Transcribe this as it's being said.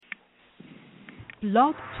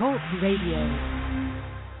Blog Talk Radio.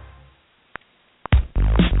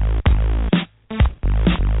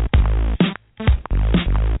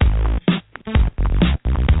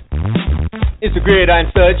 It's the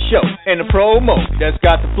GridironStuds Show and the promo that's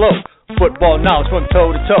got the flow. Football knowledge from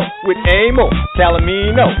toe to toe with Amo,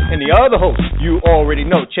 Calamino, and the other host you already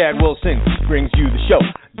know, Chad Wilson, brings you the show.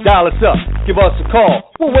 Dial us up, give us a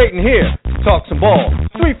call. We're waiting here to talk some ball.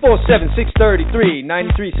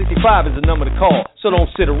 347-633-9365 is the number to call. So don't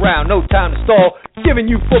sit around, no time to stall. Giving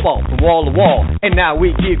you football from wall to wall. And now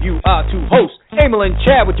we give you our two hosts, Amo and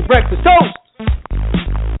Chad, with your breakfast toast.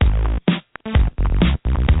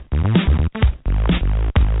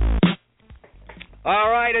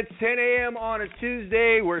 All right, it's 10 a.m. on a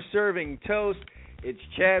Tuesday. We're serving toast. It's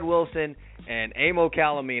Chad Wilson and Amo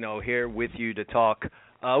Calamino here with you to talk.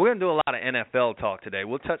 We're going to do a lot of NFL talk today.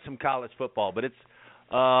 We'll touch some college football, but it's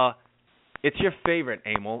your favorite,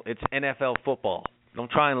 Amo. It's NFL football.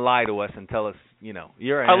 Don't try and lie to us and tell us,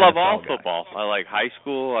 you're an NFL I love all guy. football. I like high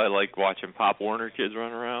school. I like watching Pop Warner kids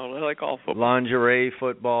run around. I like all football. Lingerie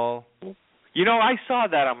football. I saw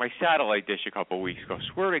that on my satellite dish a couple of weeks ago.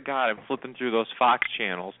 Swear to God, I'm flipping through those Fox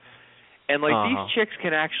channels, and these chicks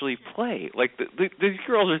can actually play. Like these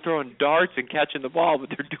girls are throwing darts and catching the ball, but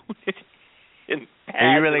they're doing it in pads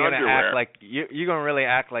Are you really and gonna underwear. act like you're gonna really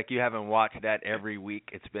act like you haven't watched that every week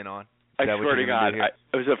it's been on? I swear to God,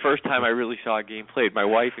 it was the first time I really saw a game played. My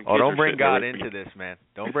wife and kids don't bring God into this, man.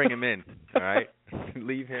 Don't bring him in. All right,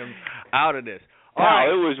 leave him out of this. All wow, right.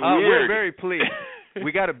 it was weird. We're very pleased.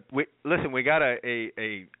 We got a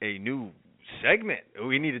new segment.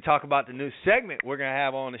 We need to talk about the new segment we're going to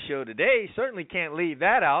have on the show today. Certainly can't leave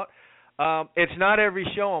that out. It's not every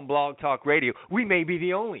show on Blog Talk Radio. We may be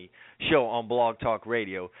the only show on Blog Talk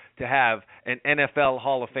Radio to have an NFL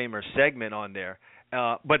Hall of Famer segment on there.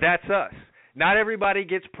 But that's us. Not everybody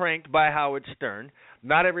gets pranked by Howard Stern.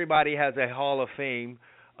 Not everybody has a Hall of Fame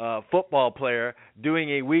football player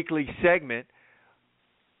doing a weekly segment.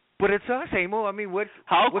 But it's us, Amo. I mean,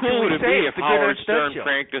 how cool would it be if Howard Stern show?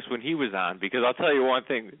 pranked us when he was on? Because I'll tell you one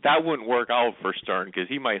thing, that wouldn't work out for Stern because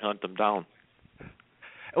he might hunt them down.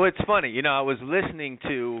 Well, it's funny. I was listening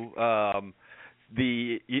to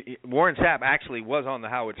Warren Sapp actually was on the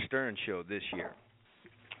Howard Stern show this year,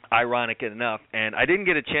 ironic enough, and I didn't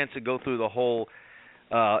get a chance to go through the whole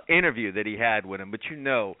interview that he had with him. But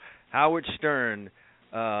Howard Stern,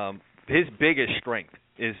 his biggest strength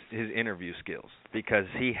is his interview skills because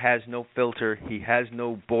he has no filter, he has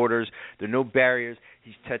no borders, there are no barriers.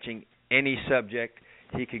 He's touching any subject.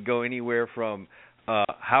 He could go anywhere from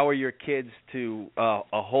how are your kids to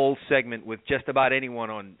a whole segment with just about anyone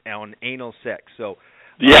on anal sex. So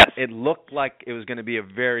yes. It looked like it was going to be a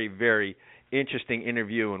very, very interesting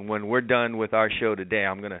interview, and when we're done with our show today,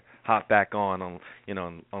 I'm going to hop back on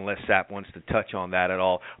unless Sapp wants to touch on that at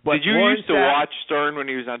all. But did you used to watch Stern when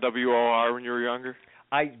he was on WOR when you were younger?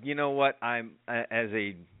 You know what? I'm as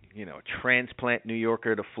a transplant New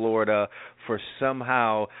Yorker to Florida. For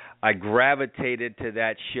somehow I gravitated to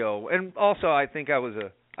that show, and also I think I was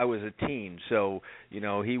a teen, so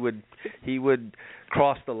he would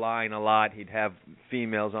cross the line a lot. He'd have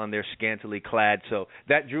females on there scantily clad, so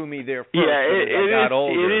that drew me there first. Yeah,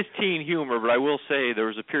 it is teen humor, but I will say there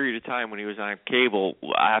was a period of time when he was on cable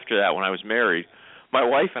after that when I was married. My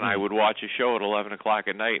wife and I would watch a show at 11 o'clock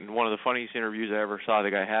at night, and one of the funniest interviews I ever saw the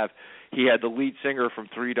guy have, he had the lead singer from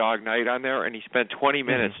Three Dog Night on there, and he spent 20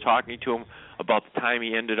 minutes talking to him about the time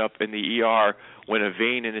he ended up in the ER when a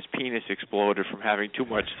vein in his penis exploded from having too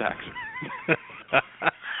much sex.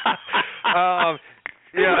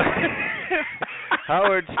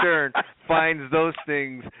 Howard Stern finds those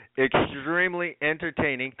things extremely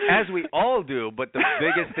entertaining, as we all do, but the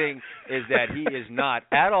biggest thing is that he is not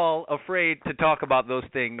at all afraid to talk about those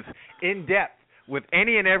things in depth with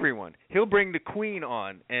any and everyone. He'll bring the Queen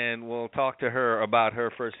on, and we'll talk to her about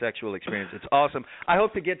her first sexual experience. It's awesome. I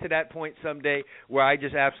hope to get to that point someday where I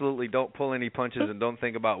just absolutely don't pull any punches and don't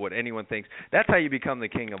think about what anyone thinks. That's how you become the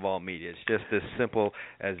king of all media. It's just as simple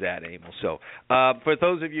as that, Emil. So for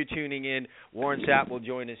those of you tuning in, Warren Sapp will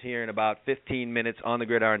join us here in about 15 minutes on the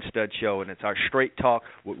GridironStuds Show, and it's our Straight Talk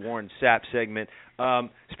with Warren Sapp segment.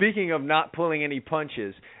 Speaking of not pulling any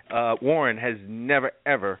punches, Warren has never,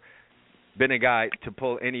 ever been a guy to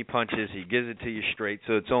pull any punches. He gives it to you straight,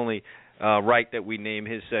 so it's only right that we name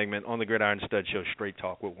his segment on the GridironStuds Show Straight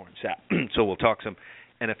Talk with Warren Sapp. So we'll talk some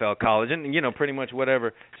NFL college and, pretty much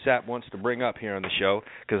whatever Sapp wants to bring up here on the show,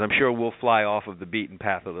 because I'm sure we'll fly off of the beaten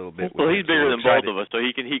path a little bit. Well, he's bigger than both of us, so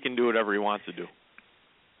he can do whatever he wants to do.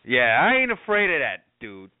 Yeah, I ain't afraid of that,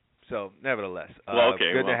 dude. So, nevertheless,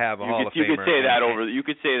 good to have a Hall of Famer. You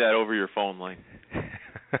could say that over your phone line.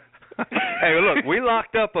 Hey, look, we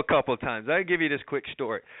locked up a couple times. I'll give you this quick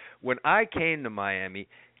story. When I came to Miami,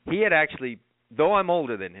 he had actually, though I'm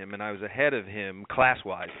older than him and I was ahead of him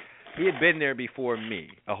class-wise, he had been there before me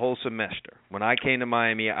a whole semester. When I came to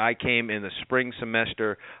Miami, I came in the spring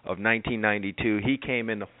semester of 1992. He came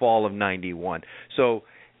in the fall of 91. So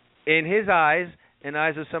in his eyes and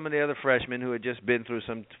eyes of some of the other freshmen who had just been through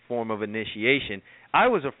some form of initiation, I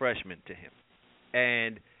was a freshman to him.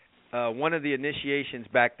 And one of the initiations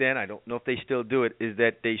back then, I don't know if they still do it, is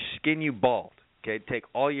that they skin you bald. Okay, take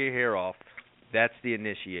all your hair off. That's the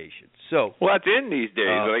initiation. So, well, that's in these days,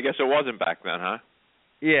 but I guess it wasn't back then, huh?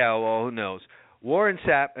 Yeah, well, who knows? Warren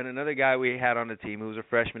Sapp and another guy we had on the team who was a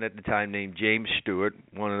freshman at the time named James Stewart,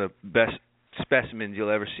 one of the best specimens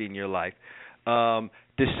you'll ever see in your life,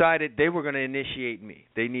 decided they were going to initiate me.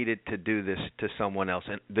 They needed to do this to someone else,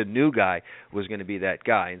 and the new guy was going to be that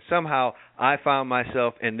guy. And somehow I found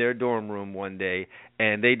myself in their dorm room one day,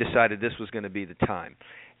 and they decided this was going to be the time.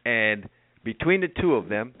 And between the two of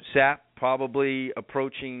them, Sapp, probably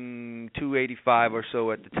approaching 285 or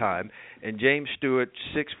so at the time, and James Stewart,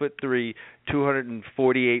 6'3",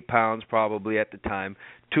 248 pounds probably at the time,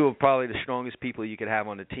 two of probably the strongest people you could have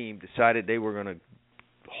on the team, decided they were going to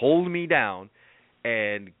hold me down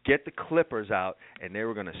and get the clippers out, and they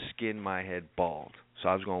were going to skin my head bald. So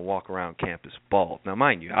I was going to walk around campus bald. Now,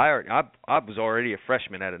 mind you, I was already a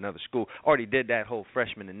freshman at another school, already did that whole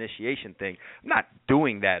freshman initiation thing. I'm not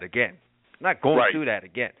doing that again. I'm not going through that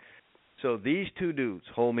again. So these two dudes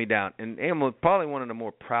hold me down, and it was probably one of the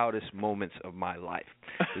more proudest moments of my life.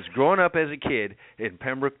 Because growing up as a kid in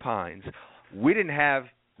Pembroke Pines, we didn't have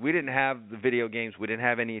the video games. We didn't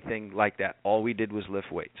have anything like that. All we did was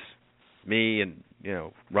lift weights. Me and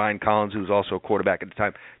Ryan Collins, who was also a quarterback at the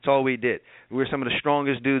time. That's all we did. We were some of the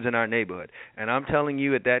strongest dudes in our neighborhood. And I'm telling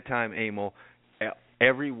you, at that time, Emil,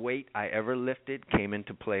 every weight I ever lifted came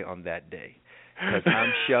into play on that day. Because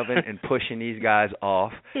I'm shoving and pushing these guys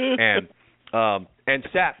off, and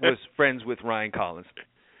Sapp was friends with Ryan Collins.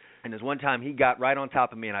 And there's one time he got right on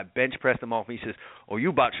top of me, and I bench pressed him off. And he says, "Oh, you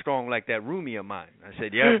about strong like that roomie of mine?" I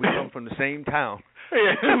said, "Yeah, we come from the same town."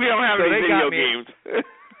 Yeah, we don't have any video games.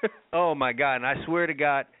 Oh my God! And I swear to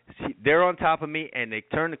God, they're on top of me, and they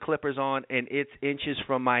turn the clippers on, and it's inches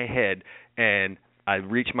from my head, and I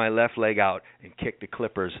reach my left leg out and kick the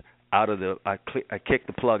clippers out of the. I kicked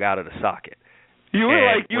the plug out of the socket. You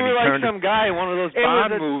were like some guy in one of those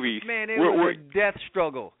Bond movies. Man, it was a death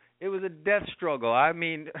struggle. It was a death struggle. I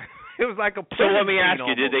mean, it was like a So let me ask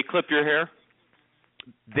you, did they clip your hair?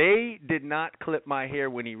 They did not clip my hair.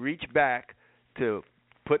 When he reached back to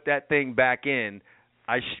put that thing back in,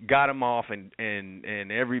 I got him off,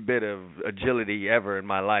 and every bit of agility ever in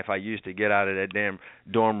my life I used to get out of that damn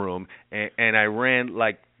dorm room, and I ran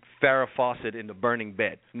like Farrah Fawcett in the burning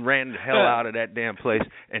bed, ran the hell out of that damn place,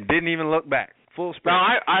 and didn't even look back. Full sprint.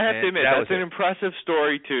 Now, I have to admit, that's an impressive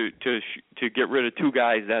story to get rid of two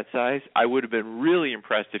guys that size. I would have been really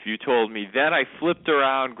impressed if you told me. Then I flipped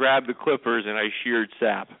around, grabbed the clippers, and I sheared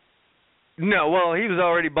Sapp. No, well, he was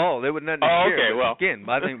already bald. There was nothing to shear well. Skin.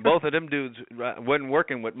 I think both of them dudes wasn't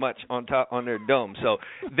working with much on their dome, so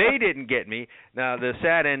they didn't get me. Now, the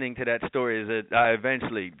sad ending to that story is that I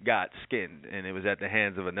eventually got skinned, and it was at the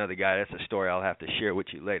hands of another guy. That's a story I'll have to share with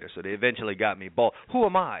you later. So they eventually got me bald. Who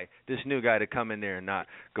am I, this new guy, to come in there and not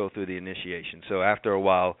go through the initiation? So after a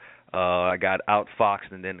while, I got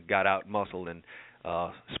out-foxed and then got out-muscled and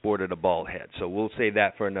sported a bald head. So we'll save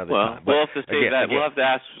that for another time. We'll have to save that. We'll have to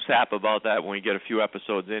ask Sapp about that when we get a few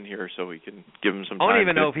episodes in here, so we can give him some time. I don't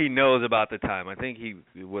even know if he knows about the time. I think he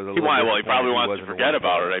was a little. He probably wants to forget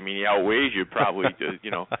about it. I mean, he outweighs you probably,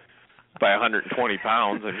 by 120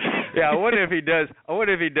 pounds. Yeah, I wonder if he does. I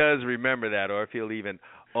wonder if he does remember that, or if he'll even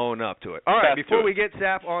own up to it. All right, before we get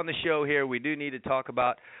Sapp on the show here, we do need to talk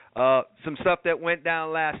about some stuff that went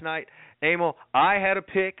down last night. Emil, I had a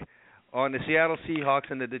pick on the Seattle Seahawks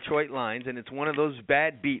and the Detroit Lions, and it's one of those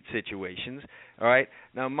bad beat situations, all right?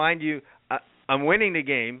 Now, mind you, I'm winning the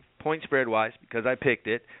game, point spread-wise, because I picked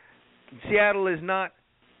it. Seattle is not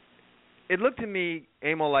 – it looked to me,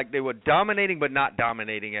 Emil, like they were dominating but not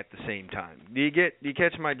dominating at the same time. Do you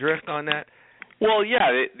catch my drift on that? Well,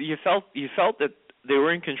 yeah, you felt that they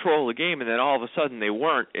were in control of the game, and then all of a sudden they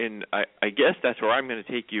weren't, and I guess that's where I'm going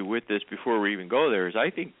to take you with this before we even go there, is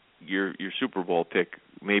I think your Super Bowl pick –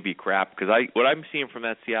 maybe crap, because what I'm seeing from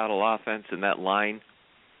that Seattle offense and that line,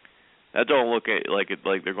 that don't look like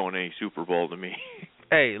they're going to any Super Bowl to me.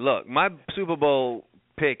 Hey, look, my Super Bowl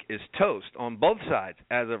pick is toast on both sides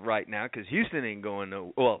as of right now, because Houston ain't going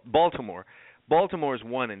to. Well, Baltimore's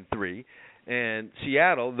 1-3, and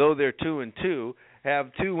Seattle, though they're 2-2,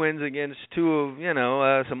 have 2 wins against two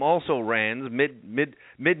of some also rans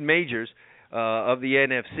mid majors. of the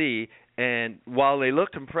NFC. And while they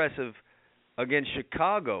looked impressive against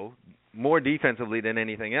Chicago, more defensively than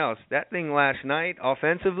anything else, that thing last night,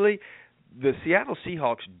 offensively, the Seattle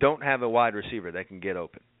Seahawks don't have a wide receiver that can get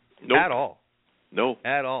open. Nope. At all. No.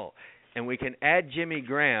 At all. And we can add Jimmy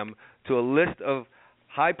Graham to a list of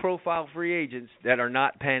high-profile free agents that are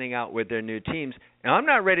not panning out with their new teams. And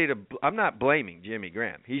I'm not blaming Jimmy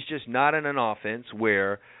Graham. He's just not in an offense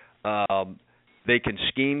where they can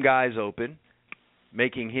scheme guys open,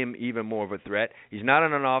 making him even more of a threat. He's not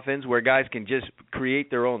in an offense where guys can just create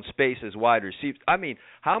their own space as wide receivers. I mean,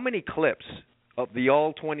 how many clips of the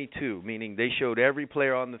all-22, meaning they showed every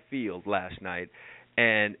player on the field last night,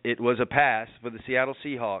 and it was a pass for the Seattle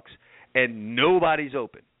Seahawks, and nobody's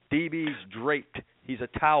open. DB's draped. He's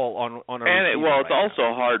a towel on a receiver. It's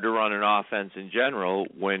also hard to run an offense in general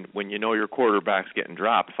when you know your quarterback's getting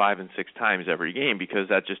dropped 5 and 6 times every game, because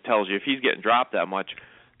that just tells you if he's getting dropped that much,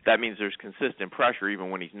 that means there's consistent pressure even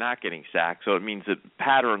when he's not getting sacked. So it means that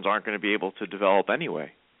patterns aren't going to be able to develop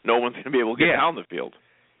anyway. No one's going to be able to get down the field.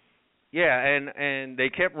 Yeah, and they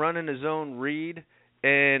kept running the zone read,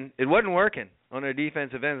 and it wasn't working on their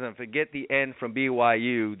defensive ends. And forget the end from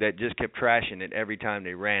BYU that just kept trashing it every time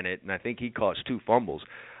they ran it. And I think he caused 2 fumbles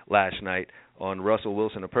last night on Russell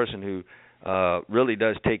Wilson, a person who really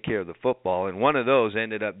does take care of the football. And one of those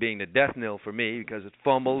ended up being the death knell for me because it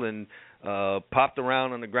fumbled and popped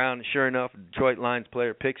around on the ground. And sure enough, Detroit Lions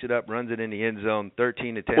player picks it up, runs it in the end zone,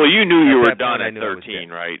 13-10. Well, you knew you were done at 13,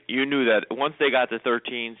 right? You knew that once they got to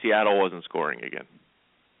 13, Seattle wasn't scoring again.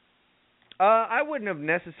 I wouldn't have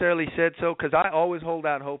necessarily said so because I always hold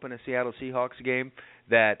out hope in a Seattle Seahawks game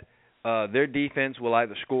that their defense will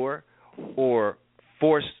either score or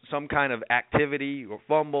force some kind of activity or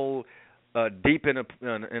fumble deep in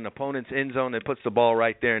an opponent's end zone that puts the ball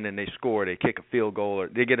right there, and then they score. They kick a field goal or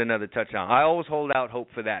they get another touchdown. I always hold out hope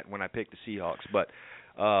for that when I pick the Seahawks, but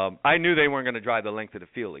I knew they weren't going to drive the length of the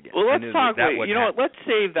field again. Well, let's talk. Let's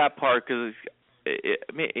save that part because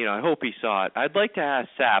I hope he saw it. I'd like to ask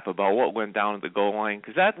Sapp about what went down at the goal line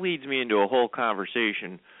because that leads me into a whole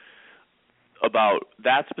conversation about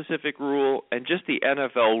that specific rule and just the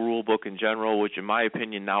NFL rule book in general, which in my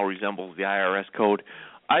opinion now resembles the IRS code.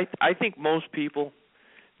 I think most people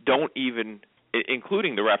don't even,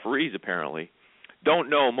 including the referees apparently, don't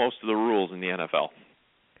know most of the rules in the NFL.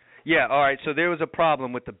 Yeah, all right, so there was a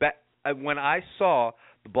problem with when I saw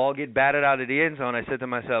the ball get batted out of the end zone, I said to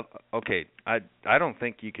myself, okay, I don't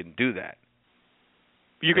think you can do that.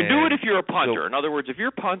 You can do it if you're a punter. In other words, if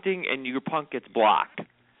you're punting and your punt gets blocked,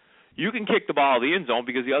 you can kick the ball out of the end zone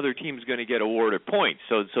because the other team's going to get awarded points.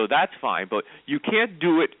 So that's fine, but you can't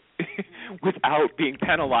do it without being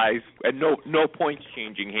penalized and no points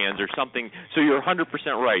changing hands or something. So you're 100%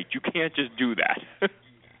 right. You can't just do that.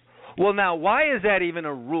 Well, now, why is that even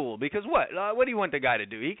a rule? Because what do you want the guy to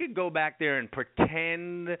do? He could go back there and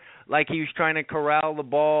pretend like he was trying to corral the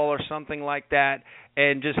ball or something like that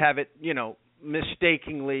and just have it,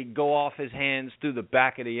 mistakenly go off his hands through the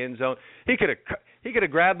back of the end zone. He could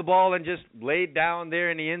have grabbed the ball and just laid down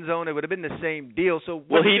there in the end zone. It would have been the same deal. So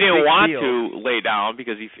well, he didn't want to lay down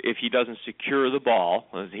because if he doesn't secure the ball,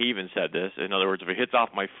 as he even said this, in other words, if it hits off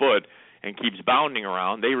my foot and keeps bounding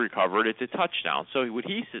around, they recover it, it's a touchdown. So what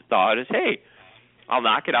he thought is, hey, I'll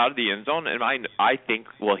knock it out of the end zone, and I think,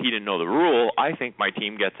 well, he didn't know the rule, I think my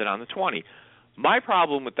team gets it on the 20. My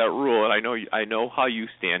problem with that rule, and I know how you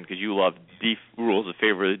stand because you love rules that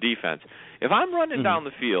favor the defense. If I'm running down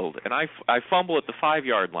the field and I fumble at the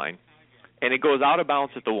 5-yard line and it goes out of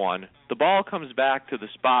bounds at the 1, the ball comes back to the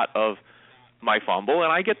spot of my fumble,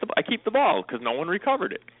 and I keep the ball because no one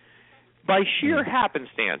recovered it. By sheer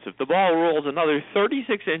happenstance, if the ball rolls another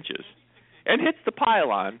 36 inches and hits the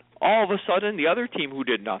pylon, all of a sudden the other team who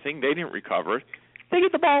did nothing, they didn't recover it, they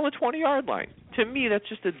get the ball on the 20-yard line. To me, that's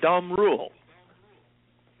just a dumb rule.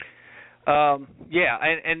 Yeah,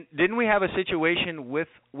 and didn't we have a situation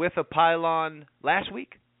with a pylon last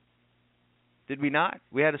week? Did we not?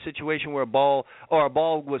 We had a situation where a ball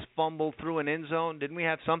was fumbled through an end zone. Didn't we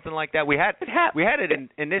have something like that? We had it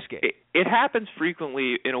in this game. It happens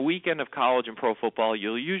frequently in a weekend of college and pro football.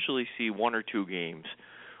 You'll usually see 1 or 2 games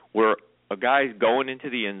where a guy's going into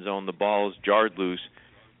the end zone, the ball is jarred loose,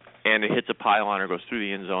 and it hits a pylon or goes through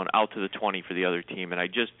the end zone out to the 20 for the other team. And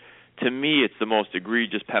to me, it's the most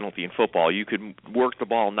egregious penalty in football. You could work the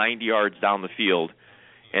ball 90 yards down the field,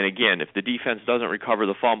 and again, if the defense doesn't recover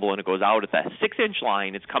the fumble and it goes out at that 6-inch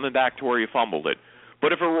line, it's coming back to where you fumbled it.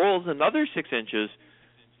 But if it rolls another 6 inches,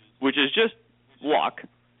 which is just luck,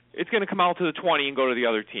 it's going to come out to the 20 and go to the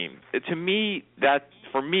other team. To me,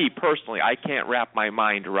 for me personally, I can't wrap my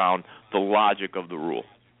mind around the logic of the rule.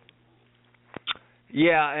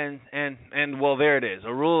 Yeah, and well, there it is.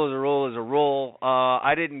 A rule is a rule is a rule.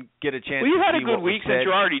 I didn't get a chance. Well, you to had see a good what was week said. since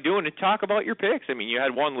you're already doing it. Talk about your picks. I mean, you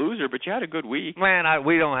had one loser, but you had a good week. Man,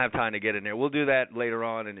 we don't have time to get in there. We'll do that later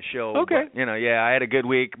on in the show. Okay. But, I had a good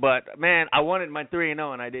week, but man, I wanted my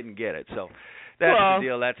 3-0 and I didn't get it. So that's the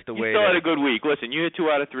deal. That's the way. You still had a good week. Listen, you hit 2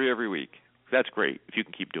 out of 3 every week. That's great if you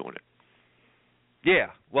can keep doing it. Yeah.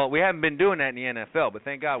 Well, we haven't been doing that in the NFL, but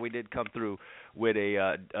thank God we did come through with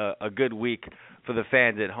a good week for the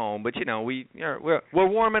fans at home. But we're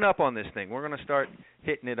warming up on this thing. We're going to start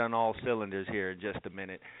hitting it on all cylinders here in just a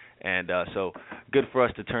minute, and so good for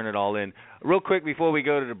us to turn it all in. Real quick before we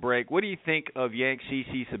go to the break, what do you think of Yank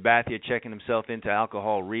CC Sabathia checking himself into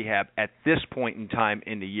alcohol rehab at this point in time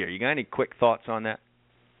in the year? You got any quick thoughts on that?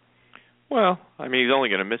 Well, I mean, he's only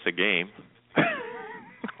going to miss a game.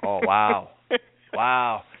 Oh, wow.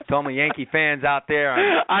 Wow. Tell my Yankee fans out there,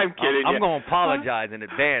 I'm kidding. I'm going to apologize in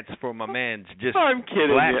advance for my man's just I'm kidding.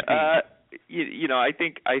 blasphemy. I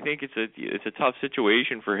think it's a tough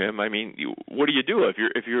situation for him. I mean, what do you do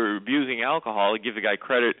if you're abusing alcohol? Give the guy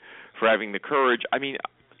credit for having the courage. I mean,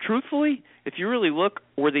 truthfully, if you really look,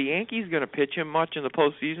 were the Yankees going to pitch him much in the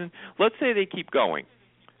postseason? Let's say they keep going.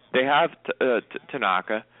 They have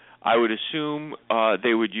Tanaka. I would assume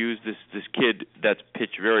they would use this kid that's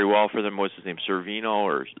pitched very well for them. What's his name, Servino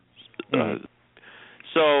or?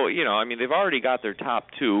 So I mean, they've already got their top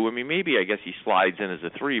 2. I mean, maybe I guess he slides in as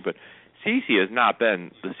a 3, but CC has not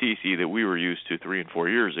been the CC that we were used to 3 and 4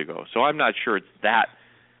 years ago. So I'm not sure it's that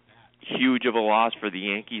huge of a loss for the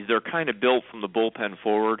Yankees. They're kind of built from the bullpen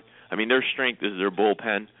forward. I mean, their strength is their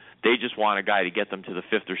bullpen. They just want a guy to get them to the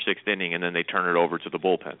 5th or 6th inning, and then they turn it over to the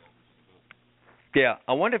bullpen. Yeah,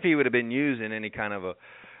 I wonder if he would have been used in any kind of a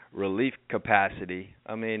relief capacity.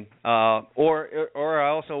 I mean, or I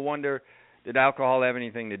also wonder, did alcohol have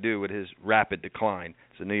anything to do with his rapid decline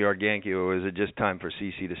as a New York Yankee, or was it just time for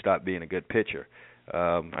CC to stop being a good pitcher?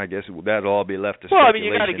 I guess that'll all be left to speculation. Well, I mean,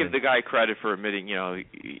 you got to give the guy credit for admitting,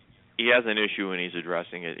 he has an issue and he's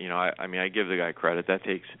addressing it. I mean, I give the guy credit. That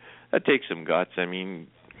takes some guts. I mean,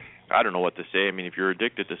 I don't know what to say. I mean, if you're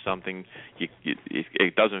addicted to something,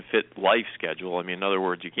 it doesn't fit life schedule. I mean, in other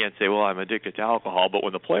words, you can't say, well, I'm addicted to alcohol, but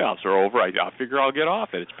when the playoffs are over, I figure I'll get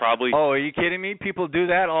off it. It's probably... Oh, are you kidding me? People do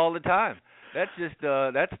that all the time. That's just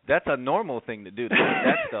that's a normal thing to do, to take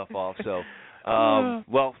that stuff off. So,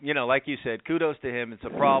 well, like you said, kudos to him. It's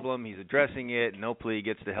a problem. He's addressing it, and hopefully he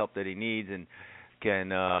gets the help that he needs and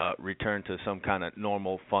can return to some kind of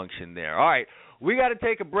normal function there. All right. We got to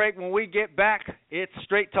take a break. When we get back, it's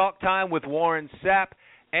Straight Talk time with Warren Sapp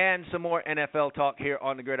and some more NFL talk here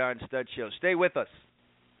on the Gridiron Studs Show. Stay with us.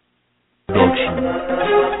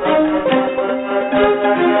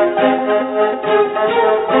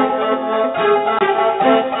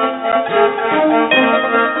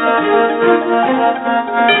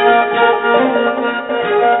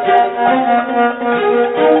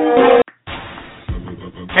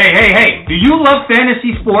 Hey, do you love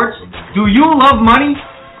fantasy sports? Do you love money?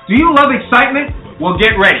 Do you love excitement? Well,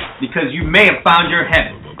 get ready, because you may have found your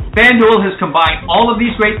heaven. FanDuel has combined all of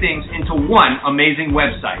these great things into one amazing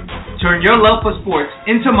website. Turn your love for sports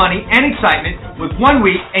into money and excitement with 1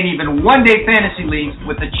 week and even 1 day fantasy leagues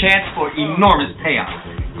with a chance for enormous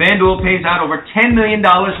payouts. FanDuel pays out over $10 million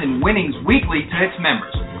in winnings weekly to its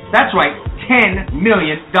members. That's right, $10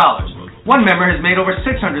 million. One member has made over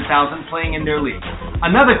 $600,000 playing in their league.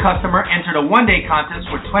 Another customer entered a 1 day contest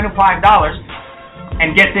for $25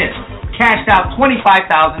 and get this, cashed out $25,000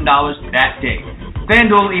 that day.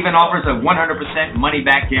 FanDuel even offers a 100%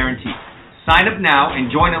 money-back guarantee. Sign up now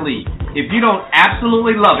and join a league. If you don't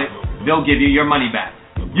absolutely love it, they'll give you your money back.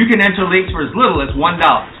 You can enter leagues for as little as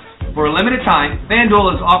 $1. For a limited time,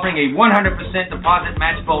 FanDuel is offering a 100% deposit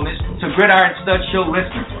match bonus to Gridiron Studs Show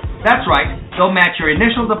listeners. That's right, they'll match your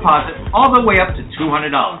initial deposit all the way up to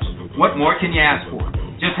 $200. What more can you ask for?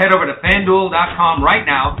 Just head over to FanDuel.com right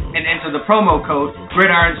now and enter the promo code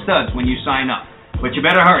GridironStuds when you sign up. But you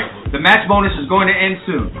better hurry. The match bonus is going to end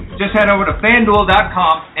soon. Just head over to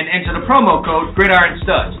FanDuel.com and enter the promo code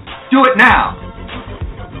GridironStuds. Do it now!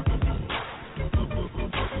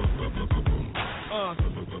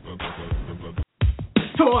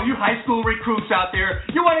 To all you high school recruits out there,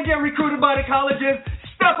 you want to get recruited by the colleges?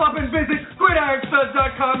 Step up and visit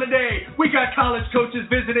GridironStuds.com today. We got college coaches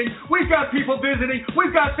visiting. We've got people visiting.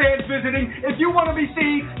 We've got fans visiting. If you want to be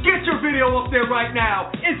seen, get your video up there right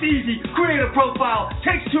now. It's easy. Create a profile.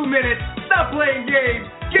 Takes 2 minutes. Stop playing games.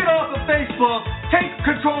 Get off of Facebook. Take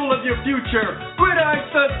control of your future.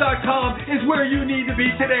 GridironStuds.com is where you need to be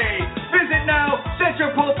today. Visit now, set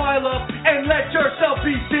your profile up, and let yourself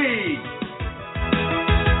be seen.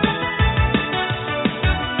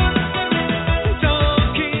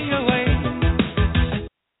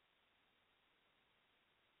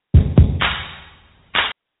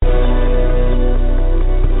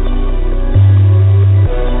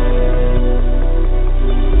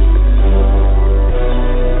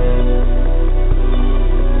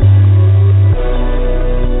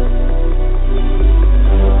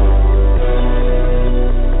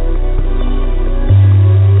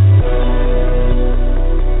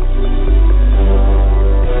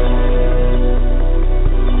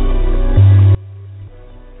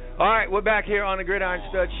 right, we're back here on the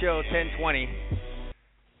GridironStuds Show, 1020.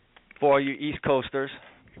 For you East Coasters,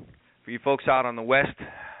 for you folks out on the West,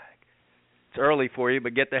 it's early for you,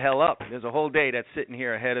 but get the hell up. There's a whole day that's sitting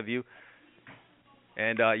here ahead of you,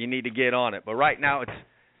 and you need to get on it. But right now it's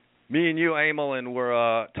me and you, Emil, and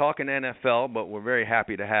we're talking NFL, but we're very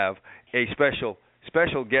happy to have a special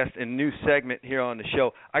guest and new segment here on the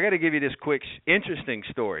show. I got to give you this quick, interesting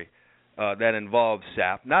story that involves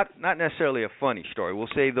Sapp. Not necessarily a funny story. We'll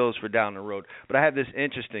save those for down the road. But I have this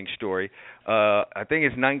interesting story. I think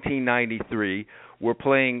it's 1993. We're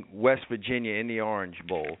playing West Virginia in the Orange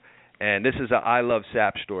Bowl, and this is a I Love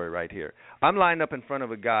Sapp story right here. I'm lined up in front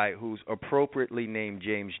of a guy who's appropriately named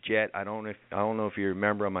James Jett. I don't know if you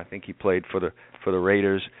remember him. I think he played for the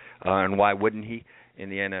Raiders, and why wouldn't he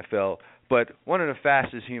in the NFL? But one of the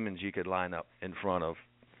fastest humans you could line up in front of.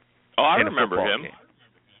 Oh, I remember him. Game.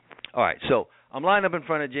 All right, so I'm lined up in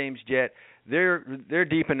front of James Jett. They're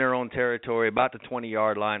deep in their own territory, about the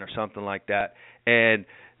 20-yard line or something like that, and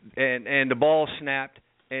the ball snapped,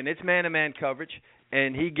 and it's man-to-man coverage,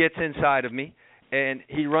 and he gets inside of me, and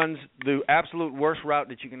he runs the absolute worst route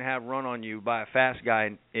that you can have run on you by a fast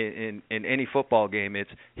guy in any football game.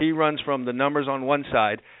 He runs from the numbers on one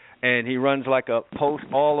side, and he runs like a post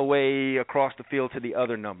all the way across the field to the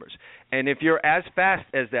other numbers. And if you're as fast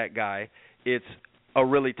as that guy, it's a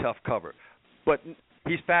really tough cover. But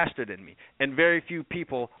he's faster than me, and very few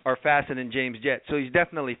people are faster than James Jett, so he's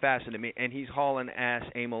definitely faster than me, and he's hauling ass,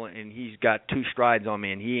 Emil, and he's got 2 strides on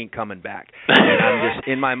me, and he ain't coming back. And I'm just,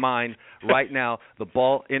 in my mind, right now, that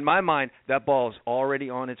ball is already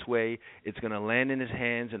on its way. It's going to land in his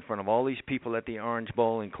hands in front of all these people at the Orange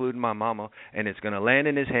Bowl, including my mama, and it's going to land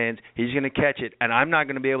in his hands. He's going to catch it, and I'm not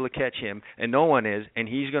going to be able to catch him, and no one is, and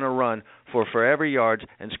he's going to run for forever yards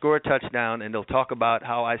and score a touchdown, and they'll talk about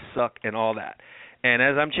how I suck and all that. And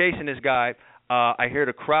as I'm chasing this guy, I hear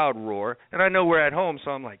the crowd roar, and I know we're at home,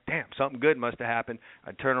 so I'm like, damn, something good must have happened.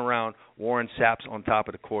 I turn around, Warren Sapp's on top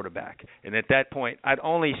of the quarterback. And at that point, I'd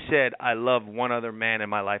only said I loved one other man in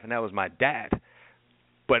my life, and that was my dad.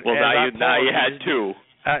 But well, now you had 2.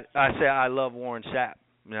 I said I love Warren Sapp.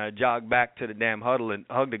 And I jogged back to the damn huddle and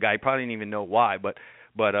hugged the guy. He probably didn't even know why, but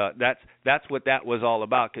that's what that was all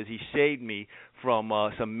about, because he saved me from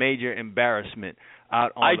some major embarrassment.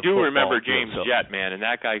 I do remember James Jett, man, and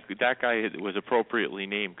that guy was appropriately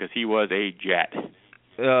named because he was a Jet.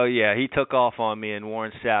 Oh, yeah, he took off on me, and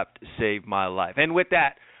Warren Sapp saved my life. And with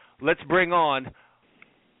that, let's bring on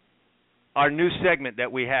our new segment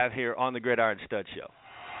that we have here on the GridironStuds Show.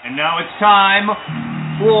 And now it's time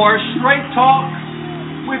for Straight Talk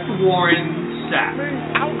with Warren Sapp.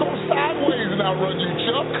 I'll go sideways and I'll run you,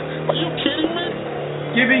 Chuck. Are you kidding me?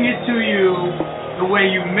 Giving it to you the way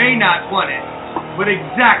you may not want it, but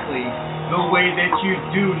exactly the way that you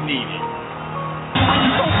do need it.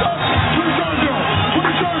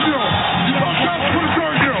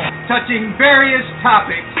 Touching various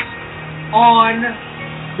topics on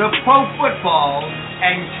the pro football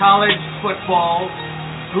and college football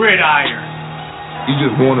gridiron. He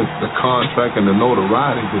just wanted the contract and the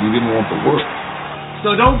notoriety, but he didn't want the work.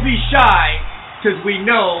 So don't be shy, because we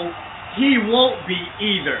know he won't be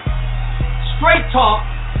either. Straight Talk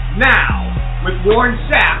now with Warren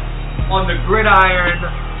Sapp on the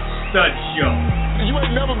GridironStuds Show. You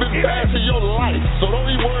ain't never been fast in your life, so don't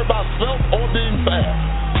even worry about self or being fast.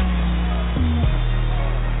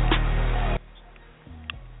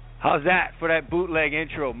 How's that for that bootleg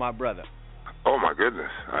intro, my brother? Oh, my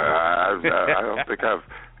goodness. I don't think I've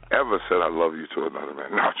ever said I love you to another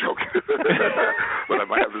man. No, I'm joking. But I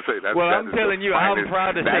might have to say that. Well, I'm telling you, I'm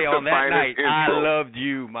proud to say on that night, intro. I loved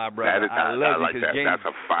you, my brother. I love you because James.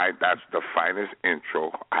 That's the finest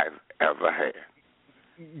intro I've ever had.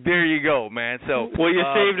 There you go, man. So, well, you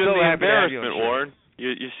saved him the embarrassment, Warren.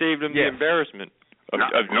 You saved him the embarrassment.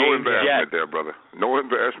 No embarrassment there, brother. No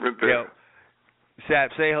embarrassment there. Yo, Sapp,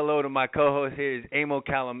 say hello to my co-host here, is Emil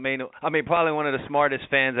Calamano. I mean, probably one of the smartest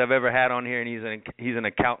fans I've ever had on here, and he's an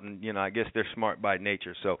accountant. You know, I guess they're smart by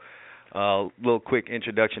nature. So, little quick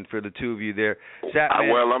introduction for the two of you there. Sapp,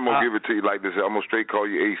 well, I'm gonna give it to you like this. I'm gonna straight call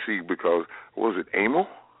you AC because what was it, Emil?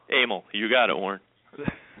 Emil, you got it, Warren.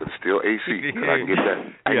 But still AC. I can get that.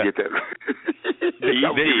 I can get that.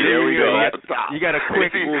 There we go. You got a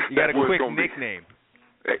quick nickname.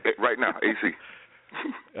 Right now, AC.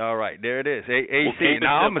 All right, there it is. AC.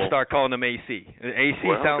 Now I'm gonna start calling him AC. AC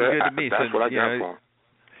sounds good to me. That's what I got for him.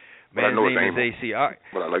 Man's name is AC. All right.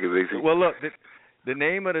 But I like his AC. Well, look, the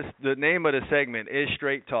name of the segment is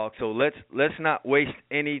Straight Talk. So let's not waste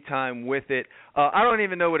any time with it. I don't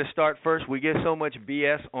even know where to start first. We get so much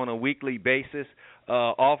BS on a weekly basis.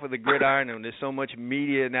 off of the gridiron, and there's so much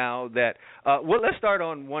media now that well, let's start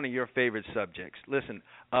on one of your favorite subjects. Listen,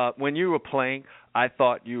 when you were playing, I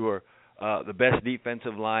thought you were the best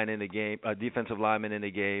defensive lineman in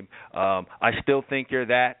the game. I still think you're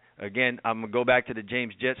that. Again, I'm gonna go back to the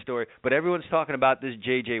James Jett story, but everyone's talking about this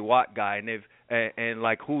J.J. Watt guy, and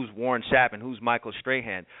like who's Warren Sapp and who's Michael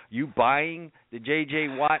Strahan. You buying the J.J.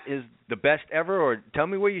 Watt is the best ever, or tell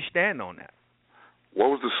me where you stand on that? What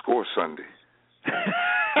was the score Sunday?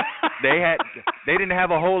 They didn't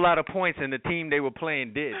have a whole lot of points, and the team they were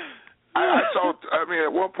playing did. I mean,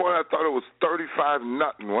 at one point I thought it was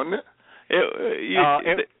 35-0, wasn't it?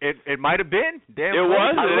 It might have been. Damn, it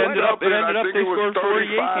was. It ended up. They scored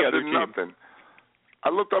 48 the other team. I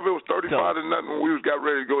looked up. It was 35-0 when we got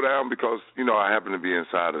ready to go down because I happened to be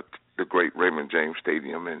inside of the great Raymond James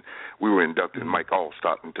Stadium, and we were inducting Mike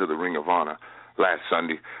Allstott into the Ring of Honor last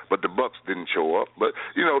Sunday, but the Bucks didn't show up. But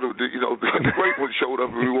the great one showed up,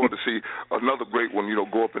 and we wanted to see another great one,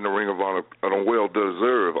 go up in the Ring of Honor, a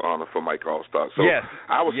well-deserved honor for Mike Allstott. So yes,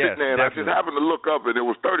 I was sitting there, and definitely. I just happened to look up, and it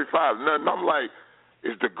was 35-0. And I'm like,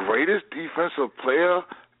 is the greatest defensive player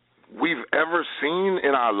we've ever seen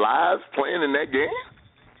in our lives playing in that game?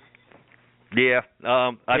 Yeah,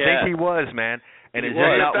 I think he was, man, and it's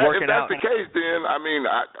just not working out. If that's the case, then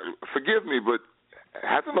forgive me, but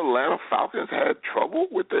hasn't Atlanta Falcons had trouble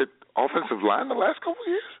with their offensive line the last couple of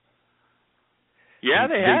years? Yeah,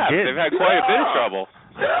 they have. They've had quite a bit of trouble.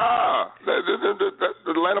 Yeah.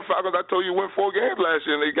 The Atlanta Falcons, I told you, won 4 games last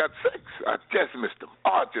year, and they got 6. I just missed them.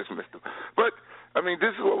 But, I mean,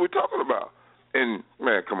 this is what we're talking about. And,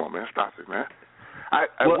 man, come on, man. Stop it, man.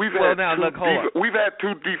 We've had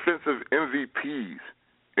 2 defensive MVPs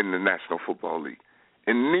in the National Football League,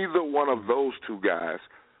 and neither one of those 2 guys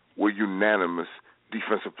were unanimous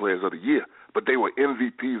defensive players of the year, but they were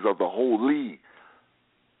MVPs of the whole league.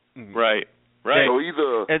 Right. So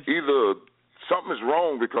either something is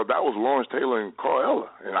wrong because that was Lawrence Taylor and Carl Eller,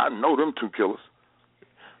 and I know them 2 killers.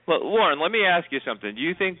 Well, Warren, let me ask you something. Do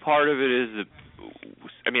you think part of it is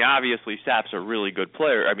obviously Sapp's a really good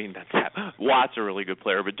player. Watt's a really good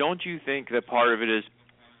player, but don't you think that part of it is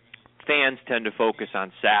fans tend to focus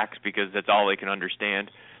on sacks because that's all they can understand?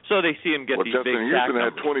 So they see him get these big sack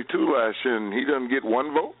numbers. Justin Houston had 22 last year, and he doesn't get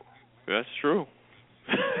 1 vote? That's true.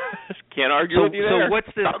 Can't argue with you there. So what's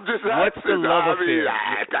the love affair?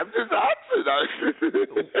 I'm just asking.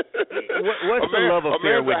 What's the love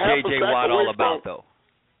affair with J.J. Watt all about, though?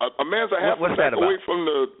 A man's a half a sack away from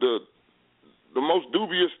the most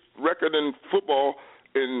dubious record in football,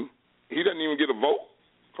 and he doesn't even get a vote?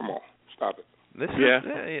 Come on, stop it.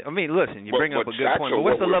 Listen, you bring up a good point. But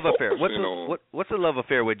what's the love affair? What's the love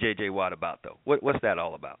affair with J.J. Watt about, though? What's that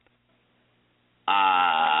all about?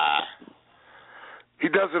 He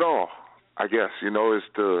does it all, I guess. It's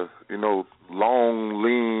the long,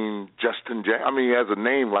 lean Justin James. He has a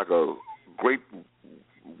name like a great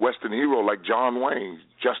Western hero like John Wayne,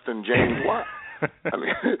 Justin James Watt.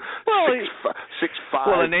 6'5",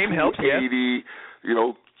 well, the name helps, 280,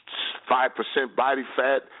 5% body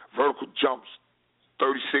fat, vertical jumps,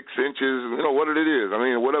 36 inches, what it is.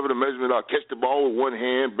 Whatever the measurement are, catch the ball with one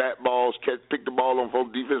hand, bat balls, pick the ball on from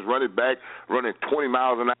defense, run it back, running 20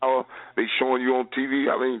 miles an hour. They showing you on TV.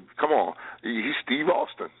 Come on. He's Steve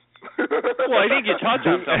Austin. Well, I think you touched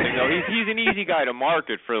on something, though. He's an easy guy to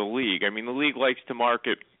market for the league. The league likes to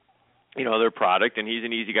market, their product, and he's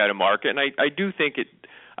an easy guy to market. And I do think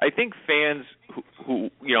I think fans who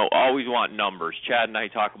always want numbers. Chad and I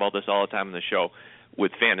talk about this all the time on the show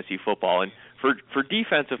with fantasy football. And for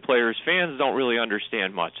defensive players, fans don't really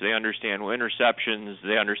understand much. They understand interceptions,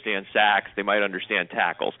 they understand sacks, they might understand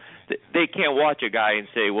tackles. They can't watch a guy and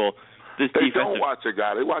say, well, this defensive... They don't watch a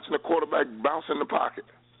guy. They're watching the quarterback bounce in the pocket.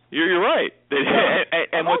 You're right.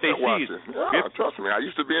 And what they see is... Yeah, trust me. I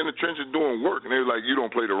used to be in the trenches doing work, and they were like, you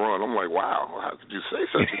don't play the run. I'm like, wow, how could you say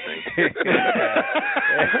such a thing?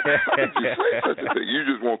 How could you say such a thing? You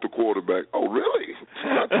just want the quarterback. Oh, really?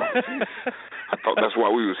 I thought that's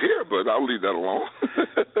why we was here, but I'll leave that alone.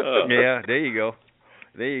 Yeah, there you go.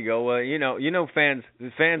 Well, fans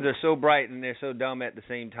are so bright and they're so dumb at the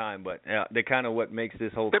same time, but they're kind of what makes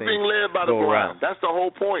this whole thing go around. They're being led by the blind. That's the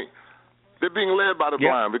whole point. They're being led by the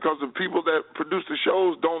blind because the people that produce the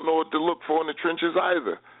shows don't know what to look for in the trenches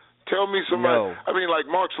either. Tell me somebody. No. Like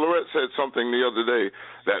Mark Slorette said something the other day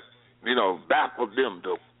that baffled them.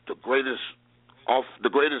 The greatest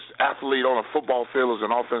athlete on a football field is an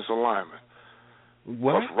offensive lineman.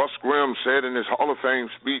 What? Russ Grimm said in his Hall of Fame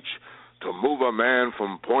speech, to move a man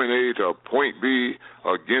from point A to point B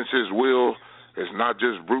against his will is not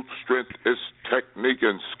just brute strength, it's technique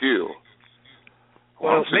and skill.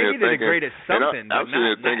 Well, maybe they're the greatest something, but I'm sitting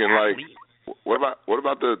there thinking, like, What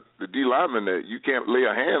about the D lineman that you can't lay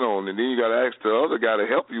a hand on, and then you got to ask the other guy to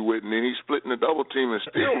help you with, and then he's splitting the double team and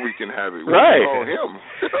still wreaking havoc. Right. Call him.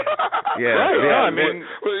 Yeah. Right. Yeah. I mean,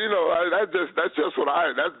 well, that's just what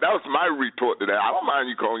that was my retort to that. I don't mind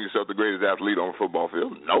you calling yourself the greatest athlete on the football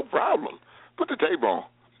field. No problem. Put the tape on.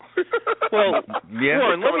 Well, yeah.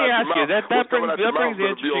 Warren, let me ask you. That brings the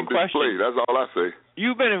interesting question. That's all I say.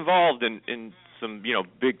 You've been involved in some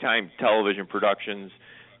big time television productions.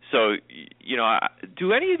 So,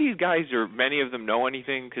 do any of these guys or many of them know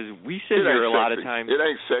anything? Because we sit here a lot of times. It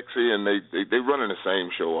ain't sexy, and they running the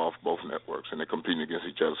same show off both networks, and they're competing against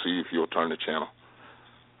each other. See if you'll turn the channel.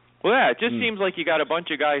 Well, yeah, it just seems like you got a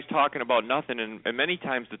bunch of guys talking about nothing, and many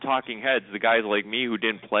times the talking heads, the guys like me who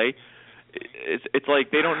didn't play, it's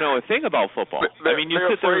like they don't know a thing about football.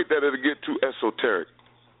 They're afraid that it'll get too esoteric.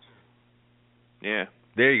 Yeah.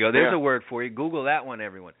 There you go. There's a word for you. Google that one,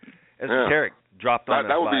 everyone. Esoteric. Dropped on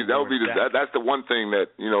that would be that's the one thing that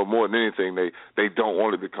more than anything they don't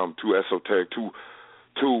want to become too esoteric, too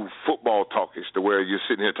football talkish, to where you're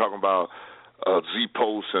sitting here talking about Z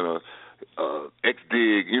post and a X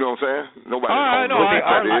dig. You know what I'm saying? Nobody knows what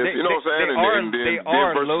that is. You know what I'm saying? And then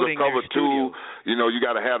versus a cover two, you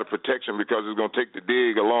got to have the protection because it's going to take the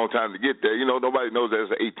dig a long time to get there. Nobody knows that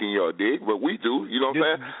it's an 18-yard dig, but we do. You know what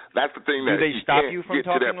I'm saying? That's the thing that they you stop can't you from get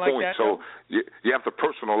to that talking like point. that, So you have to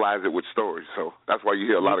personalize it with stories. So that's why you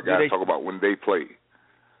hear a lot of guys talk about when they played.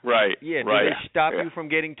 Right. Yeah. Do they stop you from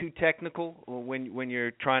getting too technical when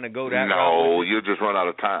you're trying to go that route? No, you just run out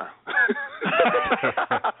of time.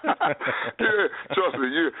 Trust me,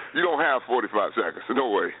 you don't have 45 seconds. No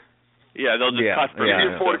way. Yeah, they'll just cut for you. If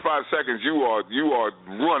you get 45 seconds, you are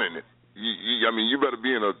running it. You better be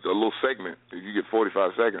in a little segment if you get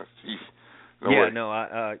 45 seconds. Jeez. You're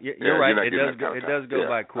right. It does go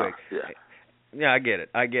by quick. Yeah, I get it.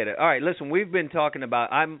 All right, listen, we've been talking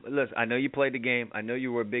about I know you played the game. I know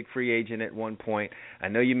you were a big free agent at one point. I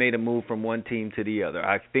know you made a move from one team to the other.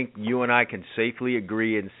 I think you and I can safely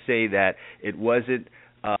agree and say that it wasn't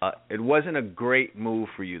a great move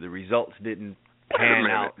for you. The results didn't pan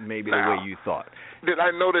out maybe the way you thought. Did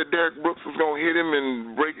I know that Derek Brooks was going to hit him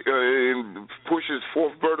and break and push his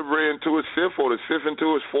fourth vertebrae into his fifth or his fifth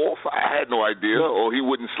into his fourth? I had no idea. Or he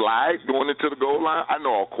wouldn't slide going into the goal line. I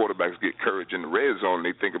know all quarterbacks get courage in the red zone and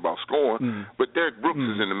they think about scoring, but Derek Brooks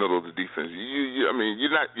is in the middle of the defense. You're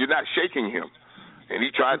not shaking him, and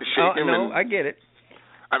he tried to shake him. No, I get it.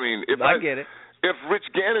 I get it. If Rich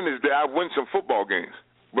Gannon is there, I win some football games.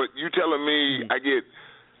 But you telling me I get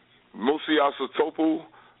Mosiasa Topu,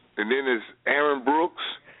 and then it's Aaron Brooks,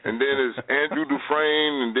 and then it's Andrew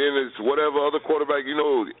Dufresne, and then it's whatever other quarterback.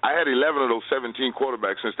 I had 11 of those 17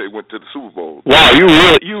 quarterbacks since they went to the Super Bowl. Wow,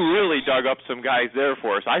 you really dug up some guys there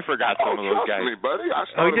for us. I forgot some of those guys. Trust me, buddy.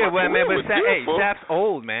 He did, man. But Sapp's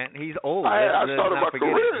old, man. He's old. I started my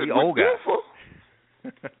career. He's old guy.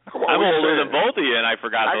 Come on, I'm older than both of you, and I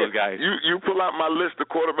forgot those guys. You pull out my list of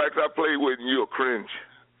quarterbacks I played with, and you'll cringe.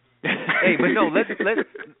 Hey, but no,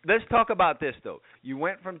 let's talk about this though. You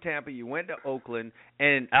went from Tampa, you went to Oakland,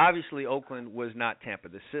 and obviously Oakland was not Tampa.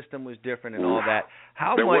 The system was different and all that.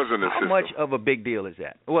 How much of a big deal is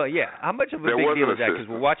that? Well, yeah, how much of a big deal is that? Because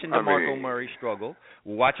we're watching DeMarco Murray struggle,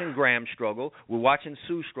 we're watching Graham struggle, we're watching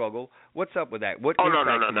Sue struggle. What's up with that? No. Let's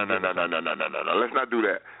not do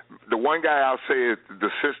that. The one guy I'll say is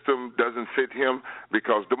the system doesn't fit him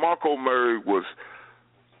because DeMarco Murray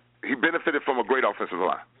he benefited from a great offensive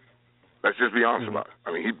line. Let's just be honest about it.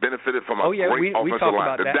 He benefited from a great offensive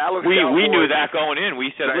line. We knew that going in.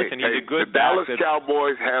 We said, listen, he's a good back. The Dallas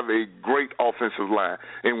Cowboys have a great offensive line.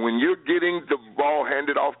 And when you're getting the ball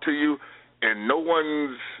handed off to you and no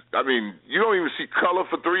one's you don't even see color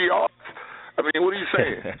for 3 yards. What are you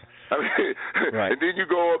saying? Right. And then you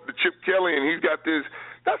go up to Chip Kelly and he's got this.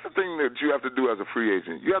 That's the thing that you have to do as a free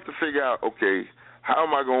agent. You have to figure out, okay, how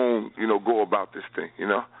am I going to, go about this thing,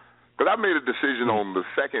 But I made a decision on the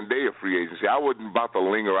second day of free agency. I wasn't about to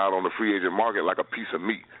linger out on the free agent market like a piece of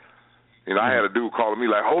meat. I had a dude calling me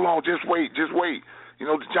like, hold on, just wait. The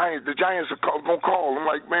Giants are going to call. I'm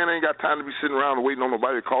like, man, I ain't got time to be sitting around and waiting on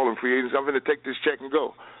nobody to call in free agents. I'm going to take this check and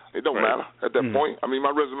go. It don't matter at that point. My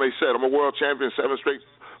resume said I'm a world champion, 7 straight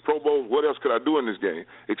Pro Bowls. What else could I do in this game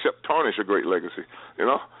except tarnish a great legacy,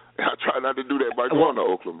 I try not to do that by going to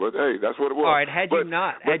Oakland, but hey, that's what it was. All right, had you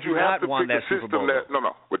not won that Super Bowl,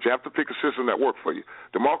 but you have to pick a system that worked for you.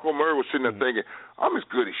 DeMarco Murray was sitting there thinking, I'm as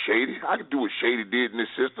good as Shady. I can do what Shady did in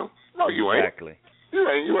this system. No, you ain't. Exactly.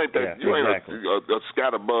 You ain't that. You ain't a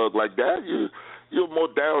scatterbug like that. You're a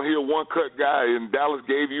more downhill one-cut guy, and Dallas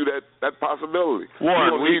gave you that possibility.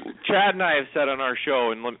 Warren, Chad and I have said on our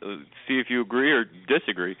show, and see if you agree or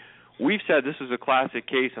disagree, we've said this is a classic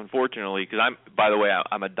case, unfortunately, because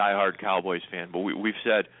I'm a diehard Cowboys fan, but we've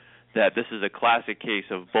said that this is a classic case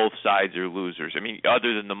of both sides are losers. I mean,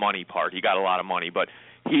 other than the money part, he got a lot of money, but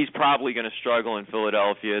he's probably going to struggle in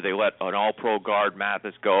Philadelphia. They let an all-pro guard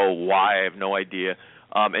Mathis go. Why? I have no idea.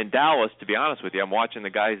 In Dallas, to be honest with you, I'm watching the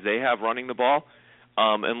guys they have running the ball.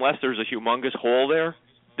 Unless there's a humongous hole there,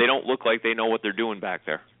 they don't look like they know what they're doing back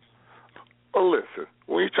there. Well, listen,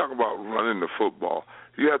 when you talk about running the football,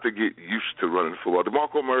 you have to get used to running the football.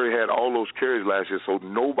 DeMarco Murray had all those carries last year, so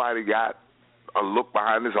nobody got a look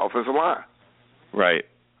behind his offensive line. Right.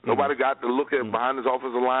 Nobody got to look at behind his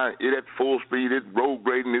offensive line. It at full speed, it's road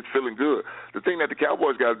grading, it's feeling good. The thing that the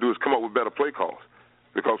Cowboys got to do is come up with better play calls.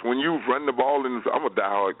 Because when you run the ball, I'm a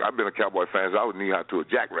diehard. I've been a Cowboy fan, so I would knee high to a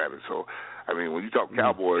jackrabbit. So, I mean, when you talk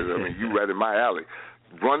Cowboys, I mean, you right in my alley.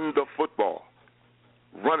 Run the football.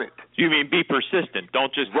 Run it. You mean be persistent?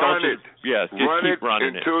 Don't just run it. Yes, just run keep it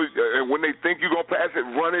running until, it. And when they think you're gonna pass it,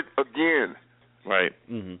 run it again. Right.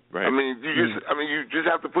 Right. I mean, you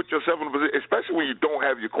just have to put yourself in a position, especially when you don't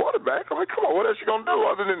have your quarterback. I mean, come on, what else you gonna do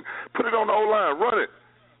other than put it on the O-line, run it?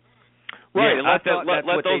 Right. Yeah, and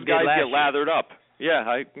let those guys get lathered up. Yeah,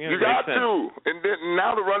 you got to. And then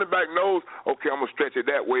now the running back knows, okay, I'm going to stretch it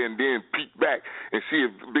that way and then peek back and see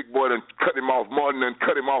if big boy done cut him off, Martin done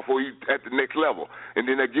cut him off, or he's at the next level. And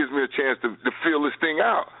then that gives me a chance to feel this thing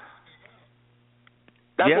out.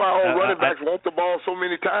 That's why all running backs want the ball so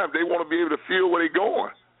many times. They want to be able to feel where they're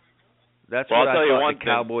going. That's what I thought the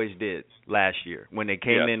Cowboys did last year when they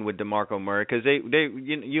came in with DeMarco Murray, because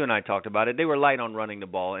you and I talked about it. They were light on running the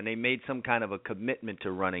ball, and they made some kind of a commitment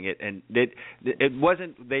to running it. And it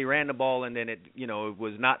wasn't they ran the ball and then it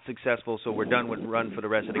was not successful, so we're done with run for the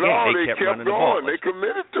rest of the game. They kept running going. the ball. They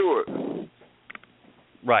committed to it.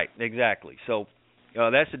 Right, exactly. So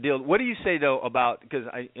that's the deal. What do you say though about, because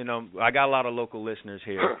I got a lot of local listeners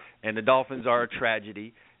here, and the Dolphins are a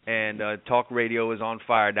tragedy. And talk radio is on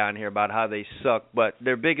fire down here about how they suck. But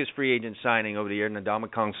their biggest free agent signing over the year,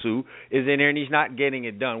 Ndamukong Suh, is in there, and he's not getting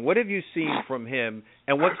it done. What have you seen from him,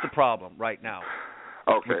 and what's the problem right now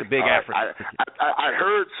with the big African? I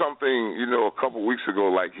heard something, a couple weeks ago,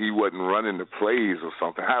 like he wasn't running the plays or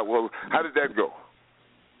something. How did that go?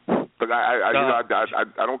 But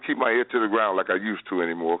I don't keep my ear to the ground like I used to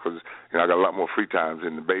anymore because I got a lot more free times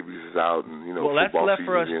and the babies is out and football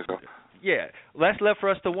season and stuff. Yeah, that's left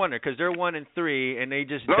for us to wonder because they're 1-3 and they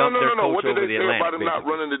just dumped their What coach did over they the say Atlantic. about him not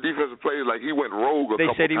running the defensive plays? Like he went rogue a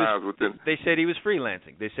couple times within. They said he was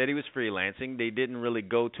freelancing. They They didn't really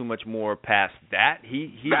go too much more past that.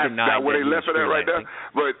 He denied that where they left it at right there.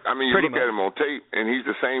 But I mean, you look at him on tape, and he's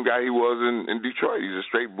the same guy he was in Detroit. He's a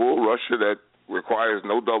straight bull rusher that requires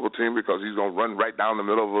no double team because he's going to run right down the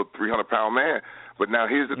middle of a 300-pound man. But now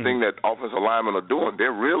here's the thing that offensive linemen are doing.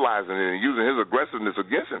 They're realizing it and using his aggressiveness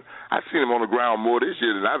against him. I've seen him on the ground more this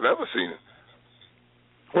year than I've ever seen him.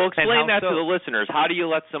 Well, explain that to the listeners. How do you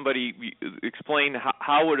let somebody explain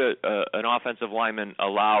how would an offensive lineman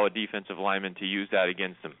allow a defensive lineman to use that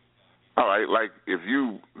against him? All right, like if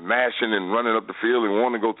you mashing and running up the field and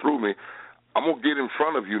want to go through me, I'm going to get in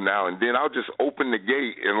front of you now, and then I'll just open the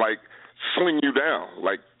gate and, sling you down,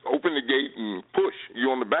 open the gate and push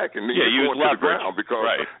you on the back, and then you're going to the ground because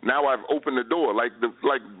now I've opened the door. Like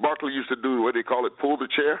Barkley used to do, what they call it, pull the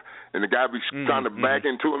chair, and the guy be trying to back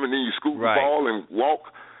into him, and then you scoop the ball and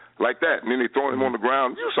walk like that, and then they throw him on the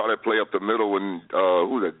ground. You saw that play up the middle when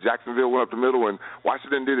Jacksonville went up the middle, and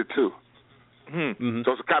Washington did it too.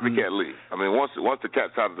 So it's a copycat league. I mean, once the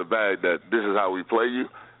cat's out of the bag that this is how we play you,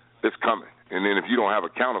 it's coming. And then if you don't have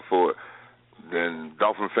a counter for it, then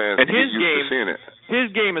Dolphin fans get used to seeing it.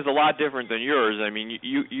 His game is a lot different than yours. I mean,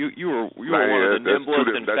 you were one of the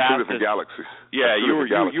nimblest and fastest. That's two different galaxies. Yeah,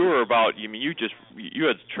 you were about. I mean, you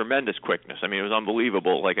had tremendous quickness. I mean, it was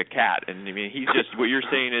unbelievable, like a cat. And I mean, he's just what you're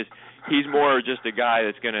saying is he's more just a guy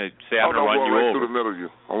that's going to say I'm going to run you over. Through the middle of you.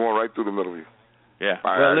 I'm going right through the middle of you. Yeah.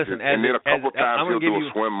 Well, listen, and then a couple times he'll do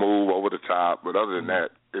a swim move over the top, but other than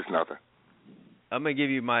that, it's nothing. I'm going to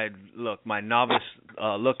give you my novice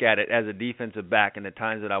look at it as a defensive back in the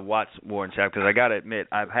times that I watched Warren Sapp, because I got to admit,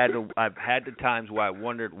 I've had the times where I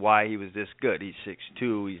wondered why he was this good. He's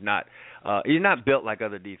 6'2". He's not built like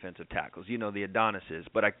other defensive tackles, the Adonises.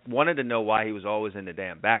 But I wanted to know why he was always in the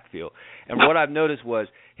damn backfield. And what I've noticed was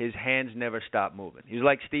his hands never stopped moving. He was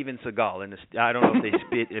like Steven Seagal. I don't know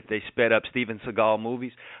if they sped up Steven Seagal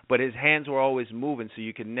movies, but his hands were always moving, so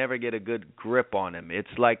you could never get a good grip on him. It's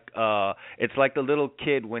like the little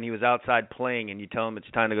kid when he was outside playing and you tell him it's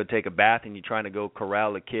time to go take a bath and you're trying to go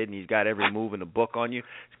corral the kid and he's got every move in the book on you.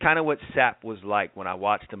 It's kind of what Sapp was like when I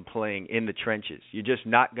watched him playing in the trenches. You're just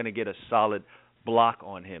not going to get a solid block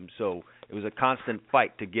on him. So It was a constant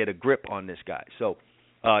fight to get a grip on this guy. So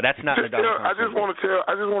that's not the Dolphins. I just want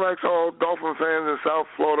to ask all Dolphin fans and South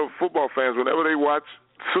Florida football fans, whenever they watch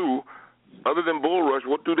Sue, other than Bull Rush,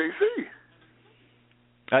 what do they see?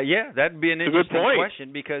 Yeah, that'd be an interesting point.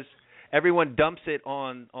 question because everyone dumps it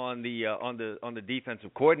on the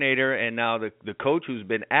defensive coordinator and now the coach who's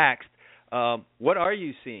been axed. What are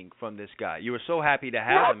you seeing from this guy? You were so happy to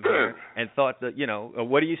have him here and thought that,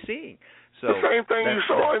 what are you seeing? So the same thing you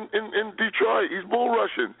saw in Detroit. He's bull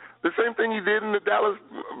rushing. The same thing he did in the Dallas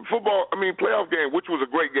playoff game, which was a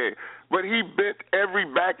great game. But he bent every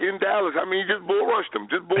back in Dallas. He just bull rushed him.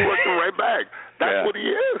 Just bull rushed him right back. That's what he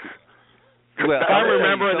is. Well, if I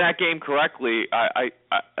remember in that game correctly, I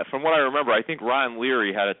from what I remember, I think Ron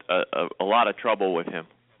Leary had a lot of trouble with him.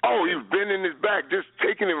 Oh, he was bending his back, just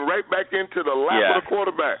taking him right back into the lap of the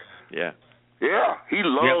quarterback. Yeah. Yeah, he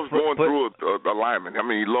loves going through a lineman.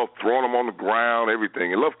 He loves throwing them on the ground,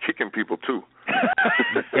 everything. He loves kicking people, too.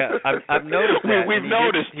 Yeah, I've noticed that. We've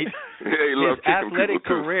noticed. He his loves athletic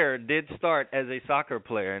people, too. career did start as a soccer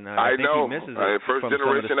player, and I think know. he misses it First from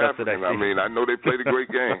generation some of the stuff African. that I see. I know they played a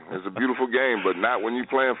great game. It's a beautiful game, but not when you're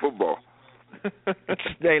playing football.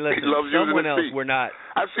 Hey, listen, he loves someone using else his feet. we're not.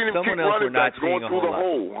 I've seen him kick running backs going through the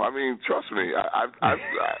hole. Trust me.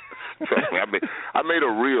 Trust me. I made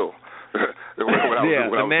a reel when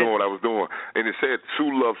I was doing, and it said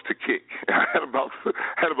Sue loves to kick. I had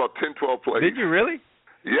about 10, 12 plays. Did you really?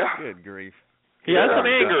 Yeah. Good grief. He has some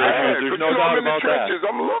anger issues. There's no doubt about that.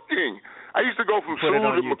 I'm looking. I used to go from Sue to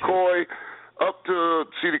YouTube. McCoy up to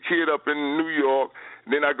see the kid up in New York.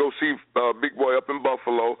 Then I go see Big Boy up in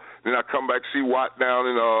Buffalo. Then I come back see Watt down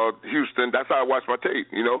in Houston. That's how I watch my tape.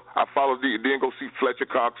 I follow then go see Fletcher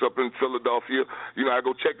Cox up in Philadelphia. I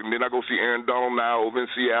go check him. Then I go see Aaron Donald now over in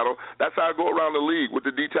Seattle. That's how I go around the league with the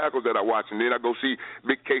D tackles that I watch. And then I go see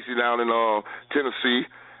Big Casey down in Tennessee.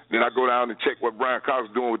 Then I go down and check what Brian Cox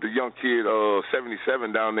is doing with the young kid 77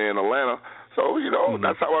 down there in Atlanta. So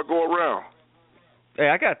that's how I go around. Hey,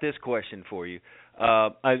 I got this question for you.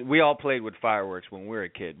 We all played with fireworks when we were a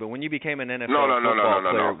kid, but when you became an NFL football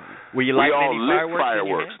player, were you lighting any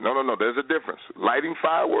fireworks? No. There's a difference. Lighting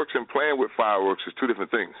fireworks and playing with fireworks is two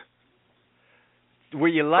different things. Were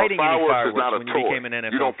you lighting any fireworks when you became an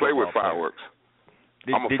NFL You don't play with fireworks.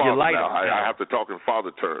 Did I'm a you father light now. them? I have to talk in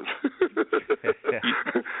father terms. Chad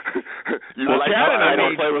and I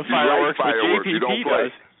don't play with fireworks, but you don't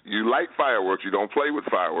play. You light fireworks. You don't play with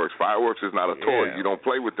fireworks. Fireworks is not a toy. Yeah. You don't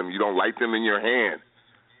play with them. You don't light them in your hand.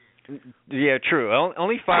 Yeah, true.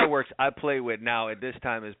 Only fireworks I play with now at this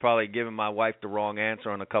time is probably giving my wife the wrong answer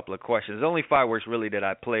on a couple of questions. The only fireworks really that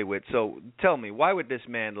I play with. So tell me, why would this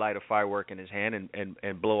man light a firework in his hand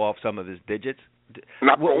and blow off some of his digits?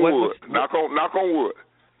 Knock on wood. Knock on wood.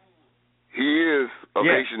 He is of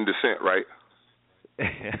Haitian descent, right?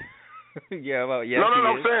 Yeah, well, yes. No,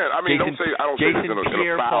 I'm saying. Don't say. I don't say this in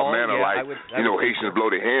a foul manner, Haitians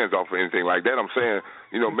blow their hands off or anything like that. I'm saying,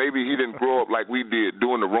 maybe he didn't grow up like we did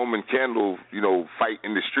doing the Roman candle, fight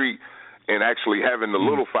in the street, and actually having the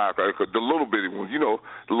little firecrackers, the little bitty ones, the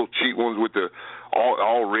little cheap ones with the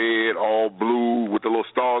all red, all blue, with the little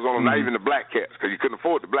stars on them. Not even the black cats, because you couldn't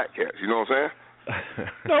afford the black cats. You know what I'm saying?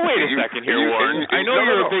 No, wait a second here, Warren. I know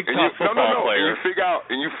you're a big tough football player.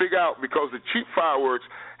 And you figure out because the cheap fireworks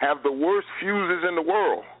have the worst fuses in the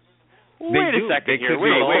world. Wait a second here.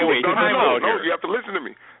 Wait. Time out here. You have to listen to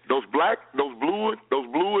me. Those blue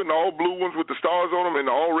and all blue ones with the stars on them, and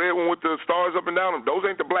the all red one with the stars up and down them. Those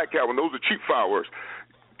ain't the black cat one. Those are cheap fireworks.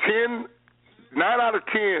 9 out of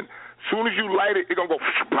 10. Soon as you light it, it's gonna go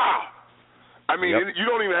pow. You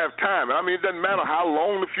don't even have time. It doesn't matter how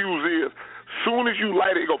long the fuse is. Soon as you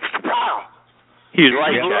light it, it goes pow. He's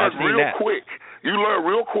right. You learn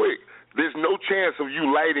real quick. There's no chance of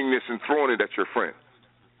you lighting this and throwing it at your friend.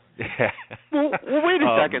 Well, wait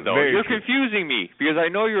a second, though. You're confusing me because I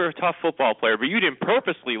know you're a tough football player, but you didn't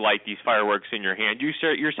purposely light these fireworks in your hand. You're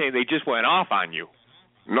saying they just went off on you.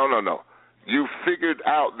 No. You figured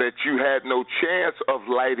out that you had no chance of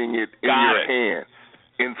lighting it in your hand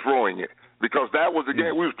and throwing it. Because that was the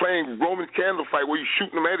game. We was playing Roman candle fight where you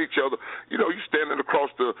shooting them at each other. You standing across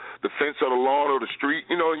the fence of the lawn or the street.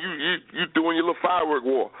 You doing your little firework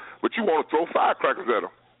war. But you want to throw firecrackers at them.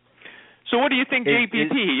 So what do you think,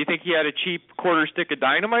 JPP? You think he had a cheap quarter stick of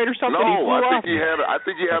dynamite or something? No, I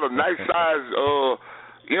think he had a nice size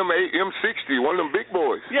M60, one of them big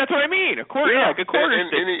boys. Yeah, that's what I mean. A quarter stick.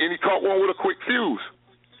 And he caught one with a quick fuse.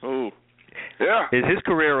 Oh. Yeah. Is his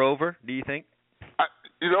career over, do you think?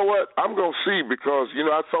 You know what? I'm going to see because,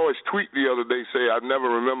 I saw his tweet the other day say, I never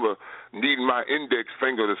remember needing my index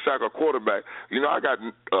finger to sack a quarterback. I got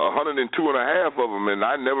 102 and a half of them, and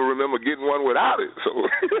I never remember getting one without it. So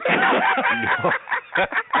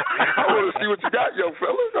I want to see what you got, young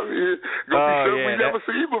fellas. I mean, going to be something we never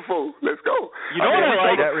seen before. Let's go. You know what I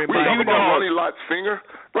like? We talk about Ronnie Lott's finger.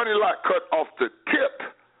 Ronnie Lott cut off the tip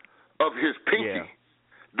of his pinky. Yeah.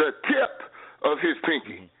 The tip of his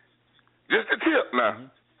pinky. Just the tip now.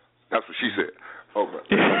 That's what she said. Over.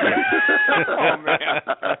 Oh, man.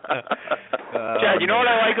 Chad, you know what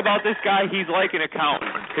I like about this guy? He's like an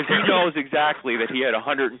accountant because he knows exactly that he had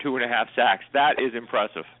 102 and a half sacks. That is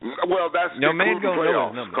impressive. Well, that's including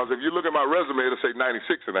playoffs. Because if you look at my resume, it'll say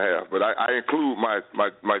 96 and a half. But I include my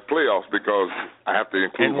playoffs because I have to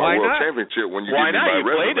include my World Championship when you give me my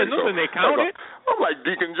resume. Why not? You played in them and they count it? I'm like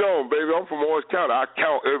Deacon Jones, baby. I'm from Orange County. I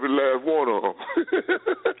count every last one of them.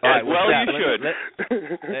 All right, well, you should.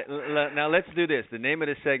 Now let's do this. The name of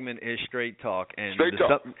the segment is Straight Talk, and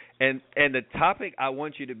and the topic I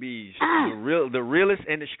want you to be the realest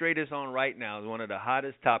and the straightest on right now is one of the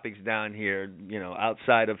hottest topics down here.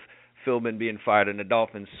 Outside of Philbin being fired and the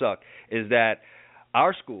Dolphins suck, is that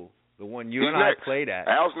our school, the one you and I played at,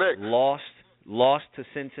 lost to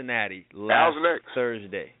Cincinnati last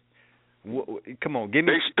Thursday. Come on, give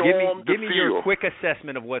me your quick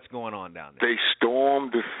assessment of what's going on down there. They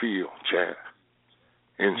stormed the field, Chad,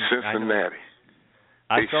 in Cincinnati.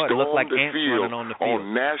 I saw it looked like ants running on the field.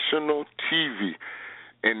 On national TV,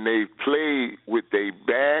 and they played with a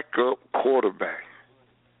backup quarterback.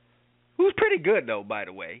 Who's pretty good, though, by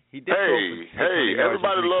the way. He did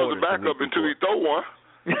everybody loves a backup until he throw one.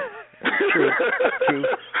 True.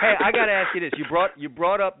 Hey, I got to ask you this. You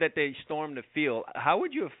brought up that they stormed the field. How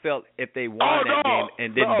would you have felt if they won that game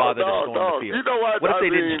and didn't bother to storm the field? You know what? What if they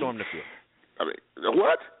didn't storm the field?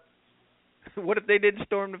 What? What if they didn't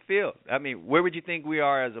storm the field? I mean, where would you think we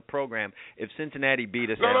are as a program if Cincinnati beat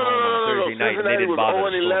us at home on Thursday night and they didn't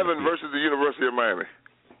bother to storm the field? Cincinnati was 0-11 versus the University of Miami.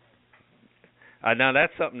 Now,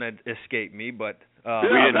 that's something that escaped me, but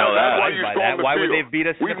we didn't know that. Why would they beat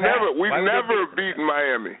us in the past? We've never beaten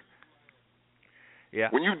Miami. Yeah.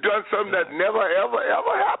 When you've done something that never, ever,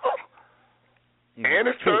 ever happened, and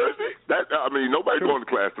it's Thursday, nobody's going to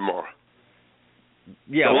class tomorrow.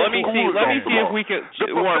 Yeah, so let me see if we can.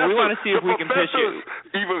 Warren, we want to see if we can pitch you.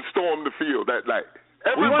 Even storm the field that night.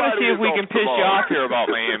 We want to see if we can piss you off here about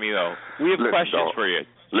Miami, though. We have questions for you.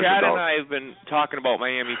 Chad and I have been talking about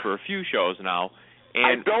Miami for a few shows now,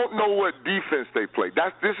 and I don't know what defense they play.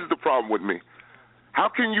 This is the problem with me. How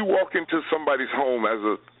can you walk into somebody's home as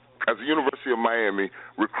a University of Miami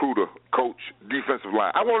recruiter, coach, defensive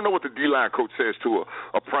line? I want to know what the D-line coach says to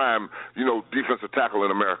a prime, defensive tackle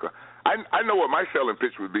in America. I know what my selling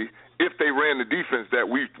pitch would be if they ran the defense that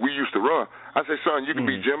we used to run. I say, son, you can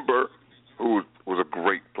be Jim Burke, who was a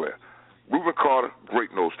great player. Reuben Carter, great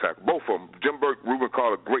nose tackle. Both of them, Jim Burke, Reuben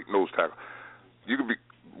Carter, great nose tackle. You could be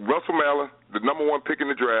Russell Mallon, the number one pick in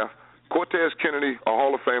the draft, Cortez Kennedy, a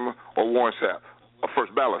Hall of Famer, or Warren Sapp, a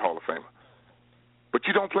first ballot Hall of Famer. But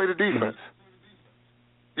you don't play the defense.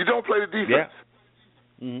 You don't play the defense.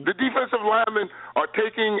 Yeah. The defensive linemen are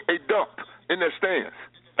taking a dump in their stands.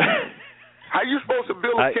 How you supposed to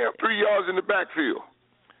build a camp 3 yards in the backfield?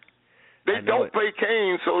 They don't play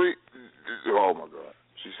Kane, so oh my God.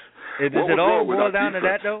 Does it all boil down to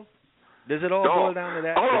that, though? Does it all boil down to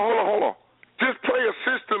that? Hold on. Just play a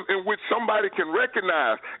system in which somebody can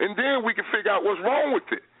recognize, and then we can figure out what's wrong with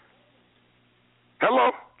it.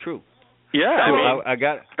 Hello? True. Yeah, I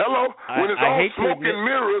got it. Hello? When it's all smoke and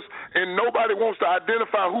mirrors and nobody wants to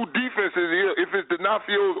identify who defense is here, if it's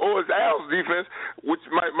D'Onofrio's or it's Al's defense, which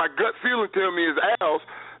my gut feeling tell me is Al's,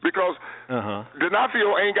 because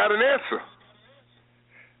D'Onofrio ain't got an answer.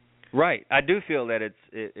 Right. I do feel that it's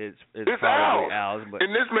probably Al's, but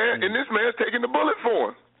and this man's taking the bullet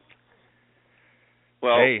for him.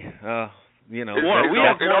 Well, hey, our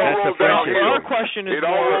question is it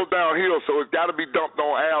all rolls downhill, so it's got to be dumped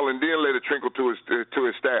on Al and then let it trickle to his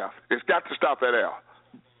staff. It's got to stop at Al.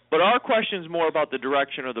 But our question is more about the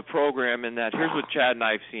direction of the program, and that here's what Chad and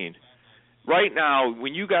I have seen. Right now,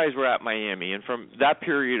 when you guys were at Miami, and from that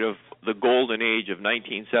period of the golden age of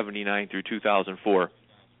 1979 through 2004,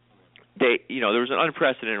 there was an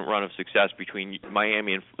unprecedented run of success between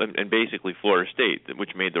Miami and basically Florida State,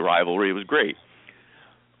 which made the rivalry. It was great.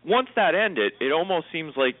 Once that ended, it almost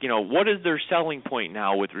seems like, what is their selling point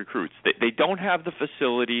now with recruits? They don't have the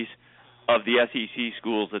facilities of the SEC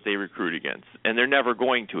schools that they recruit against, and they're never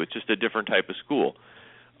going to. It's just a different type of school.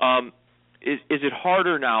 Is it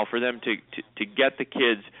harder now for them to get the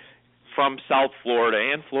kids from South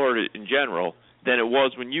Florida and Florida in general than it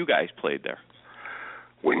was when you guys played there?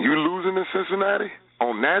 when you losing in Cincinnati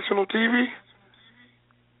on national TV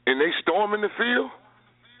and they storming the field,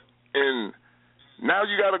 and now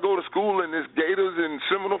you got to go to school and there's Gators and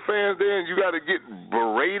Seminole fans there, and you got to get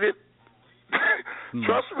berated.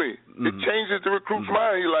 Trust me, it changes the recruit's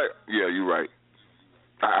mind. He's like, yeah, you're right.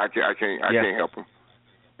 I can't help him.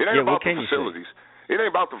 It ain't about the facilities. It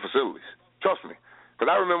ain't about the facilities. Trust me. Because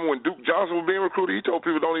I remember when Duke Johnson was being recruited, he told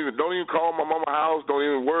people, don't even call my mama's house. Don't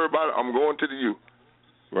even worry about it. I'm going to the U.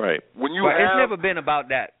 Right. It's never been about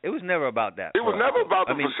that. It was never about that. It was never about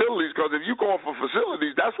the facilities, because if you're going for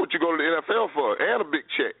facilities, that's what you go to the NFL for, and a big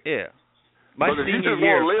check. Yeah. But if you just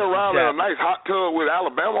want to lay around in a nice hot tub with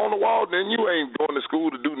Alabama on the wall, then you ain't going to school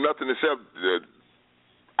to do nothing except,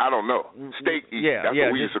 I don't know, steak eat. That's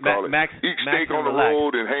what we used to call it. Eat steak on the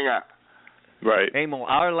road and hang out. Right. Amo,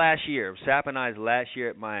 our last year, Sapp and I's last year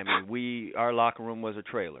at Miami, our locker room was a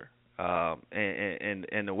trailer.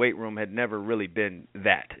 And the weight room had never really been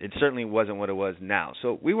that. It certainly wasn't what it was now.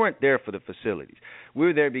 So we weren't there for the facilities. We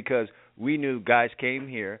were there because we knew guys came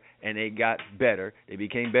here and they got better. They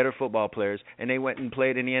became better football players, and they went and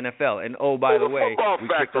played in the NFL. And, oh, by the way, we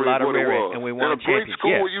kicked a lot of merit, and we won a championship. In a great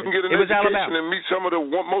school where you can get an education and meet some of the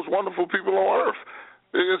most wonderful people on earth.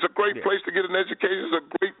 It's a great place to get an education. It's a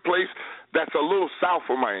great place that's a little south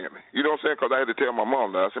of Miami. You know what I'm saying? Because I had to tell my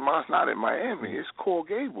mom that. I said, Mom, it's not in Miami. It's Coral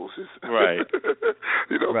Gables. Right.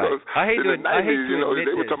 You know, because in the 90s,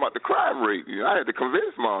 they were talking about the crime rate. I had to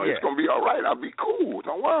convince Mom, it's going to be all right. I'll be cool.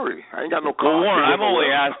 Don't worry. I ain't got no car. Well, Warren, I'm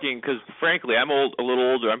only asking because, frankly, I'm a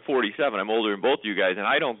little older. I'm 47. I'm older than both you guys, and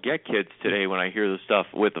I don't get kids today when I hear the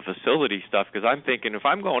stuff with the facility stuff, because I'm thinking if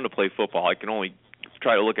I'm going to play football, I can only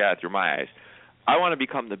try to look at it through my eyes. I want to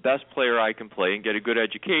become the best player I can play and get a good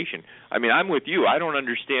education. I mean, I'm with you. I don't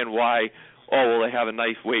understand why. They have a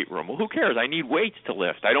nice weight room. Well, who cares? I need weights to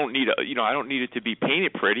lift. I don't need I don't need it to be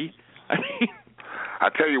painted pretty. I mean, I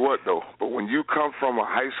tell you what though, but when you come from a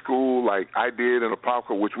high school like I did in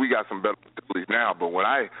Apopka, which we got some better facilities now, but when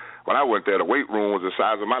I went there, the weight room was the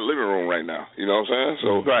size of my living room right now. You know what I'm saying?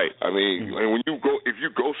 So right. I mean, and when if you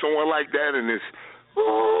go somewhere like that and it's,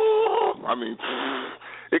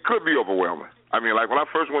 it could be overwhelming. I mean, like when I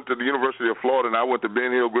first went to the University of Florida and I went to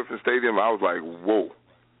Ben Hill Griffin Stadium, I was like, whoa.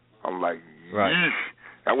 I'm like, yeesh.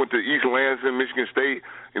 I went to East Lansing, Michigan State.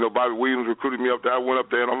 Bobby Williams recruited me up there. I went up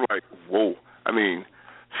there and I'm like, whoa. I mean,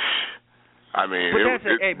 it's really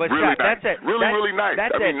nice. Really nice.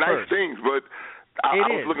 Nice things, but I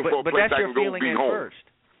was looking for a place I can go be home. First.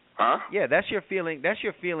 Huh? Yeah, that's your feeling. That's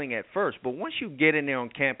your feeling at first. But once you get in there on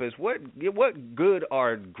campus, what good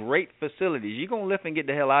are great facilities? You're gonna lift and get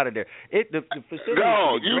the hell out of there. The facilities.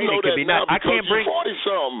 No, you great. know it that be now I can't bring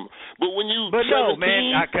 40-something. But when you 17, no,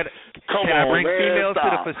 man, can I bring females to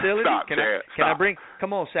the facility? Can I bring?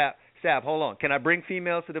 Come on, Sapp, hold on. Can I bring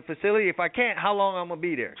females to the facility? If I can't, how long I'm gonna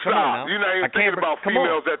be there? Come on now. You're not even thinking about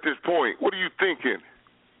females at this point. What are you thinking?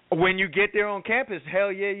 When you get there on campus,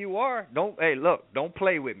 hell yeah, you are. Don't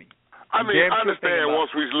play with me. I mean, I understand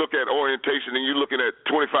once we look at orientation and you're looking at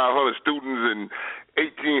 2,500 students and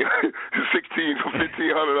 16 or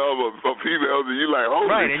 1,500 of females, and you're like,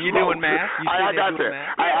 holy right, and you're doing math. I got that.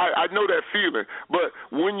 I know that feeling. But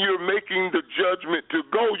when you're making the judgment to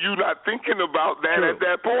go, you're not thinking about that at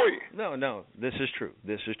that point. No, this is true.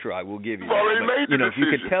 I will give you You've already made the decision. If you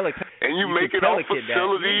could tell it, and you make it on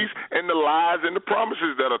facilities and the lies and the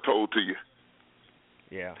promises that are told to you.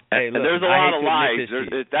 Yeah. Hey, look, and there's a lot of lies. It's a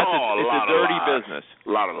dirty business. A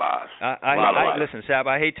lot of lies. Listen, Sapp,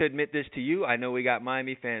 I hate to admit this to you. I know we got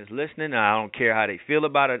Miami fans listening. I don't care how they feel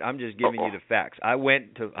about it. I'm just giving you the facts. I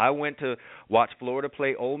went to watch Florida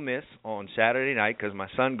play Ole Miss on Saturday night because my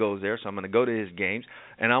son goes there, so I'm going to go to his games.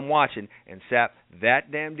 And I'm watching. And, Sapp,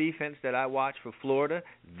 that damn defense that I watched for Florida,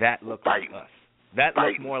 that looked like us. That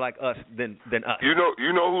looked more like us than us. You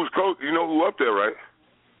know who's coach? You know who up there, right?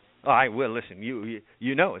 All right, well, listen,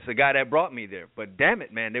 you know, it's the guy that brought me there. But damn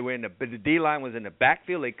it, man, they were the D line was in the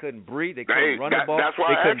backfield. They couldn't breathe. They couldn't run the ball. That's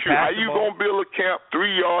why I asked you, how you gonna build a camp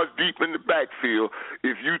 3 yards deep in the backfield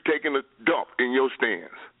if you taking a dump in your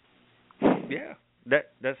stands? Yeah,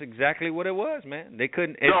 that's exactly what it was, man. They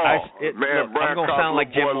couldn't. Man, Brian I'm gonna sound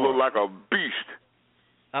like Jim Moore. Look like a beast.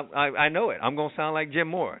 I know it. I'm gonna sound like Jim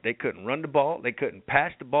Moore. They couldn't run the ball. They couldn't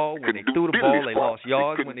pass the ball. When they threw the ball, they lost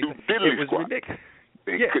yards. It was ridiculous.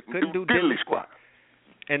 They couldn't do diddly squat.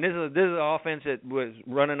 And this is an offense that was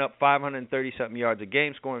running up 530-something yards a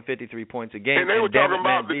game, scoring 53 points a game. And they were talking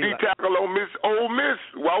about the D-tackle on Ole Miss.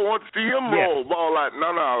 Well, I want to see him roll ball out. No,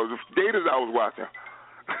 it was the Gators I was watching.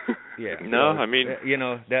 Yeah. No, I mean,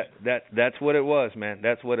 that's what it was, man.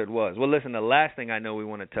 That's what it was. Well, listen, the last thing I know we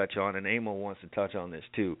want to touch on, and Emil wants to touch on this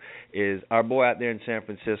too, is our boy out there in San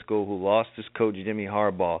Francisco who lost his coach Jimmy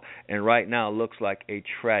Harbaugh, and right now looks like a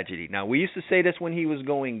tragedy. Now, we used to say this when he was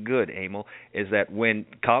going good, Emil, is that when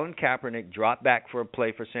Colin Kaepernick dropped back for a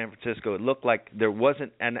play for San Francisco, it looked like there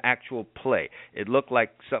wasn't an actual play. It looked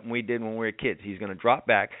like something we did when we were kids. He's going to drop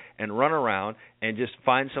back and run around and just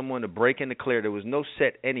find someone to break in the clear. There was no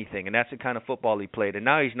set anything, and that's the kind of football he played, and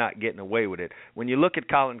now he's not getting away with it. When you look at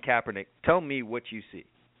Colin Kaepernick, tell me what you see.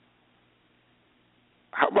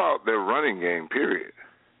 How about their running game, period?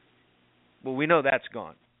 Well, we know that's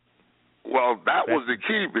gone. Well, that was the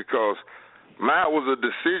key, because that was a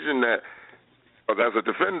decision that, as a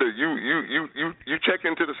defender, you check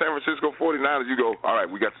into the San Francisco 49ers, you go, all right,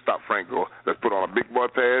 we got to stop Frank Gore. Let's put on a big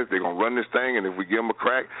boy pass. They're going to run this thing, and if we give him a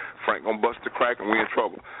crack, Frank going to bust the crack, and we're in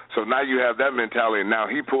trouble. So now you have that mentality, and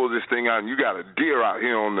now he pulls this thing out, and you got a deer out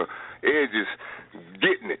here on the edges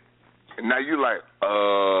getting it. And now you're like,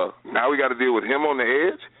 now we got to deal with him on the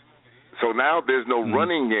edge? So now there's no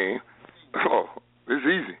running game. Oh, it's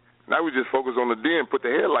easy. Now we just focus on the deer and put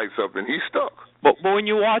the headlights up, and he's stuck. But when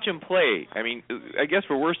you watch them play, I mean, I guess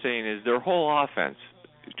what we're saying is their whole offense.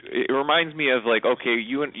 It reminds me of like, okay,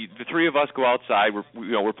 the three of us go outside.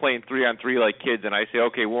 We're playing 3-on-3 like kids, and I say,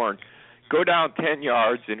 okay, Warren, go down 10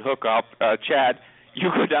 yards and hook up. Chad, you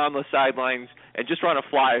go down the sidelines and just run a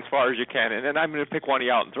fly as far as you can, and then I'm going to pick one of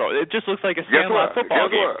you out and throw it. It just looks like a Sandlot football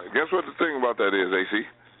game. Guess what the thing about that is, AC?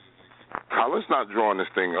 Colin's not drawing this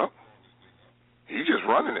thing up. He's just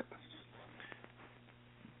running it.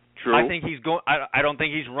 True. I think he's going. I don't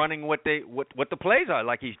think he's running what the plays are.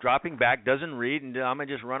 Like he's dropping back, doesn't read, and I'm gonna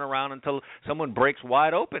just run around until someone breaks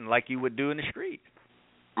wide open, like you would do in the street.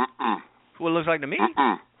 That's what it looks like to me.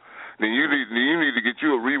 Then you need to get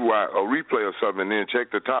you a replay or something, and then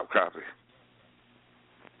check the top copy.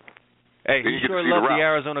 Hey, he sure loved the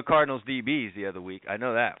Arizona Cardinals DBs the other week. I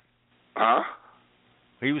know that. Huh?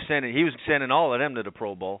 He was sending all of them to the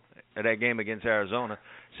Pro Bowl at that game against Arizona.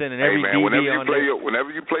 Sending every DB whenever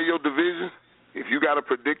you play your division, if you got a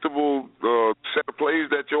predictable set of plays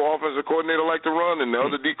that your offensive coordinator like to run, and the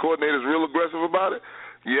other D coordinator is real aggressive about it,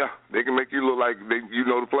 yeah, they can make you look like you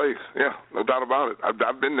know the plays. Yeah, no doubt about it.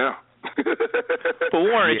 I've been there. But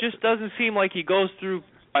Warren, it just doesn't seem like he goes through.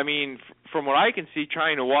 I mean, from what I can see,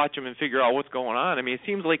 trying to watch him and figure out what's going on. I mean, it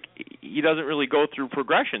seems like he doesn't really go through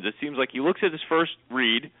progressions. It seems like he looks at his first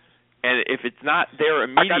read, and if it's not there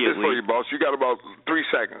immediately, I got this for you, boss. You got about 3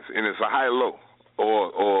 seconds, and it's a high-low,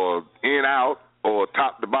 or in out, or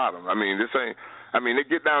top to bottom. I mean, this ain't. I mean, they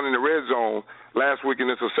get down in the red zone last week, and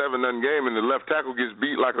it's a 7-0 game, and the left tackle gets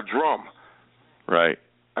beat like a drum. Right.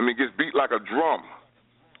 I mean, gets beat like a drum,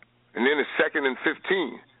 and then it's 2nd and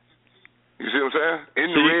 15. You see what I'm saying? In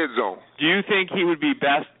the red zone. Do you think he would be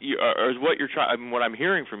best, or is what you're trying? I mean, what I'm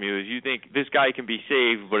hearing from you is you think this guy can be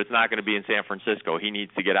saved, but it's not going to be in San Francisco. He needs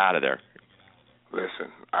to get out of there. Listen,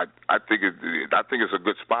 I think it's a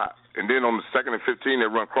good spot. And then on the 2nd and 15, they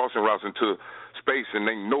run crossing routes into space, and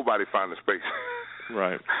ain't nobody find the space.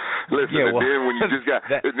 Right. Listen, and then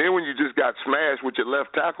when you just got smashed with your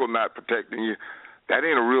left tackle not protecting you, that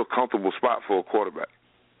ain't a real comfortable spot for a quarterback.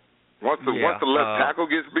 Once the left tackle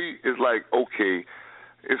gets beat, it's like, okay,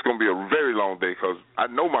 it's going to be a very long day because I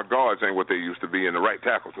know my guards ain't what they used to be and the right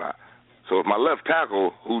tackle's not. So if my left tackle,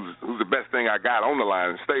 who's the best thing I got on the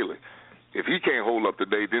line, is Staley, if he can't hold up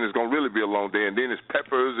today, then it's going to really be a long day. And then it's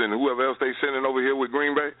Peppers and whoever else they sending over here with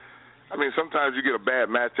Green Bay. I mean, sometimes you get a bad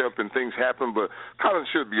matchup and things happen, but Collins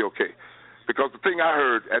should be okay. Because the thing I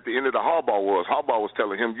heard at the end of the Harbaugh was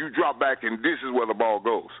telling him, you drop back and this is where the ball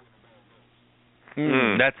goes.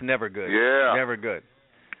 That's never good. Yeah, never good.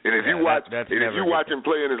 And if you watch him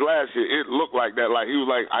play in his last year, it looked like that. Like he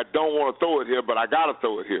was like, I don't want to throw it here, but I gotta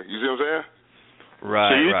throw it here. You see what I'm saying?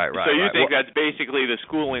 Right. So you think that's basically the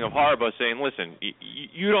schooling of Harbaugh saying, listen,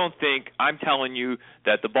 you don't think I'm telling you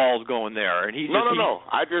that the ball's going there, and No.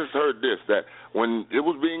 I just heard this, that when it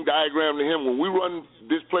was being diagrammed to him, when we run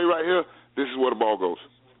this play right here, this is where the ball goes.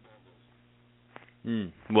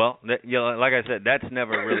 Well, like I said, that's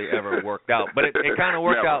never really ever worked out. But it kind of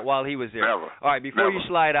worked out while he was there. Never. All right, before you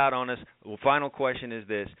slide out on us, final question is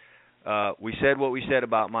this. We said what we said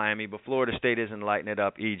about Miami, but Florida State isn't lighting it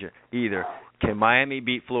up either. Can Miami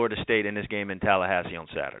beat Florida State in this game in Tallahassee on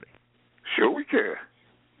Saturday? Sure we can.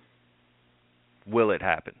 Will it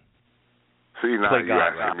happen? See, now you're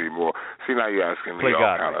asking me more. See, now you're asking me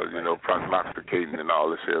all kind of, prognosticating and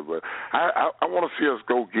all this here. But I want to see us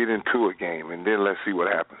go get into a game, and then let's see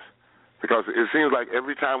what happens. Because it seems like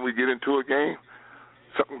every time we get into a game,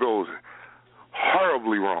 something goes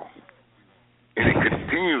horribly wrong. and it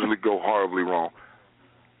continuously go horribly wrong.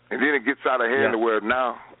 And then it gets out of hand to where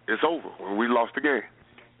now it's over when we lost the game.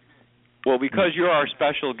 Well, because you're our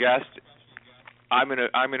special guest, I'm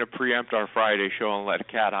gonna preempt our Friday show and let a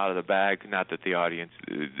cat out of the bag. Not that the audience,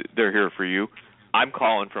 they're here for you. I'm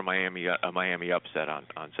calling for a Miami upset on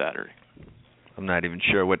Saturday. I'm not even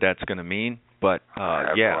sure what that's going to mean, but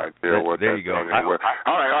there you go. All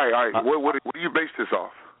right. What do you base this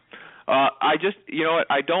off? I just, you know what,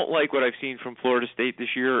 I don't like what I've seen from Florida State this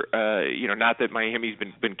year. Not that Miami's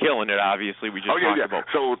been killing it. Obviously, we just talked about.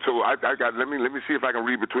 So I got. Let me see if I can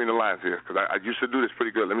read between the lines here, because I used to do this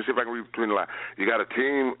pretty good. Let me see if I can read between the lines. You got a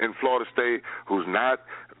team in Florida State who's not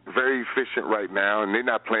very efficient right now, and they're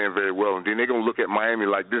not playing very well. And then they're gonna look at Miami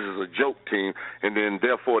like this is a joke team, and then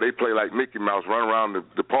therefore they play like Mickey Mouse, run around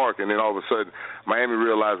the park, and then all of a sudden Miami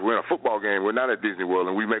realizes we're in a football game. We're not at Disney World,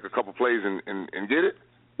 and we make a couple plays and get it.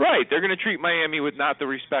 Right, they're going to treat Miami with not the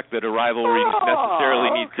respect that a rivalry necessarily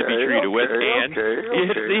needs to be treated with, and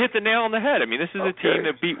you hit the nail on the head. I mean, this is a team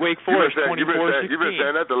that beat Wake Forest 24-16. You've been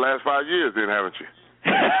saying that the last 5 years, then, haven't you?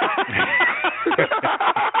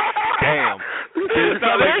 Damn. You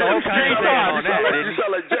sound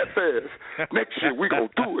like Jet fans. Next year we gonna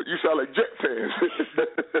do it. You sound like Jet fans.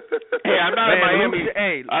 Hey, I'm not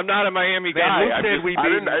a Miami guy. I didn't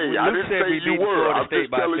say you were. I'm just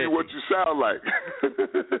telling you what you sound like.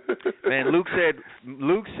 Man, Luke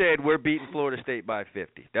said we're beating Florida State by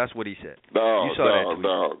 50. That's what he said. No, you saw that tweet.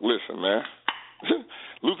 No. Listen, man.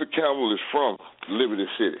 Luther Campbell is from Liberty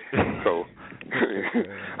City, so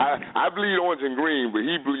I bleed orange and green, but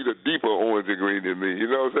he bleed a deeper orange and green than me. You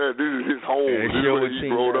know what I'm saying? This is his home. This is where he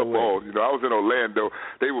growed up on. You know, I was in Orlando.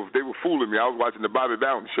 They were fooling me. I was watching the Bobby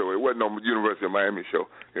Bowden show. It wasn't on the University of Miami show.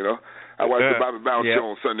 You know, I watched the Bobby Bowden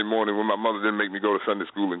show on Sunday morning when my mother didn't make me go to Sunday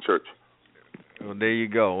school and church. Well, there you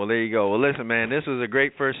go. Well, listen, man, this was a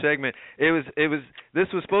great first segment. This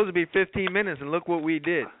was supposed to be 15 minutes, and look what we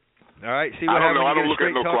did. All right, see what happened. I don't look at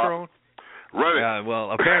no clock. Run it. Well,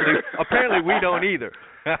 apparently we don't either.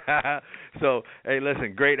 So, hey,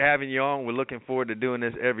 listen, great having you on. We're looking forward to doing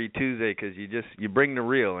this every Tuesday because you bring the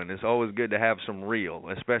real, and it's always good to have some real,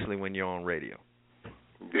 especially when you're on radio.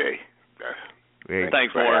 Yay.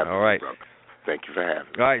 Thanks, Warren. All right. Brother. Thank you for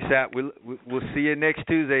having me. All right, Sapp, we'll see you next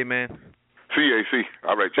Tuesday, man. See you, AC.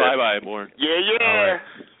 All right, Chad. Bye-bye, Warren. Yeah. All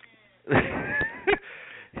right.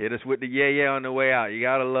 Hit us with the yeah on the way out. You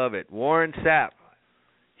gotta love it. Warren Sapp.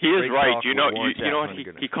 He is right. You know what?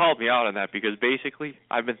 He called me out on that because basically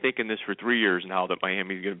I've been thinking this for 3 years now that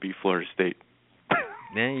Miami's going to beat Florida State.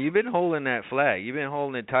 Man, you've been holding that flag. You've been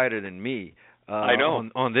holding it tighter than me. I know.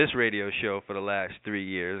 On this radio show for the last 3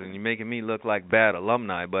 years, and you're making me look like bad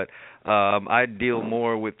alumni. But I deal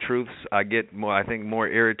more with truths. I get more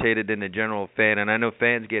irritated than the general fan, and I know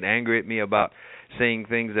fans get angry at me about saying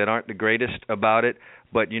things that aren't the greatest about it.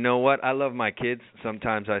 But you know what? I love my kids.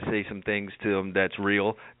 Sometimes I say some things to them that's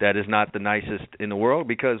real, that is not the nicest in the world.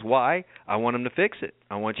 Because why? I want them to fix it.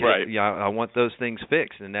 I want I want those things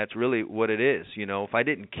fixed, and that's really what it is. You know, if I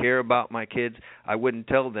didn't care about my kids, I wouldn't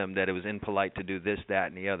tell them that it was impolite to do this, that,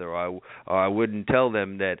 and the other. Or I wouldn't tell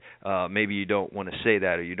them that maybe you don't want to say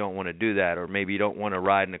that, or you don't want to do that, or maybe you don't want to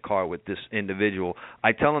ride in a car with this individual.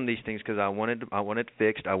 I tell them these things because I want it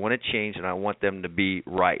fixed, I want it changed, and I want them to be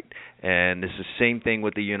right. And it's the same thing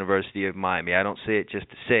with the University of Miami. I don't say it just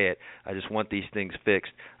to say it. I just want these things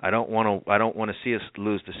fixed. I don't want to see us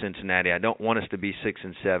lose to Cincinnati. I don't want us to be 6-7.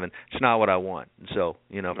 It's not what I want. So,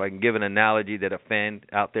 you know, if I can give an analogy that a fan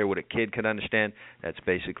out there with a kid could understand, that's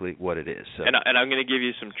basically what it is. So. And I'm going to give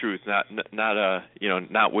you some truth. Not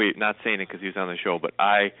saying it because he was on the show, but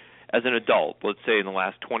I, as an adult, let's say in the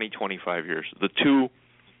last 20-25 years, the two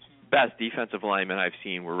best defensive linemen I've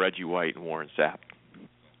seen were Reggie White and Warren Sapp.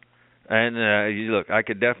 And look, I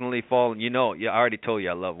could definitely fall. You know, I already told you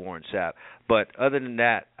I love Warren Sapp. But other than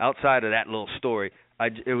that, outside of that little story,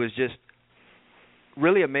 it was just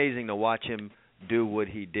really amazing to watch him do what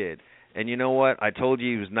he did. And you know what? I told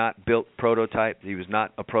you he was not built prototype. He was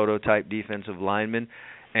not a prototype defensive lineman.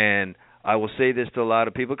 And I will say this to a lot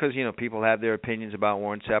of people because, you know, people have their opinions about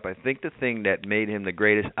Warren Sapp. I think the thing that made him the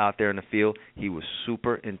greatest out there in the field, he was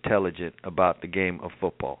super intelligent about the game of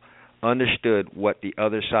football. Understood what the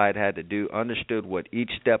other side had to do, understood what each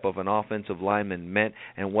step of an offensive lineman meant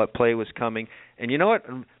and what play was coming. And you know what?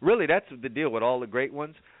 Really, that's the deal with all the great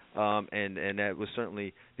ones, and that was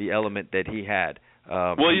certainly the element that he had.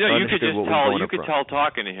 Well, you know, you could tell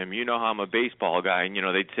talking to him. You know how I'm a baseball guy, and, you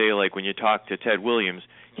know, they'd say, like, when you talk to Ted Williams,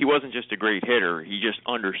 he wasn't just a great hitter. He just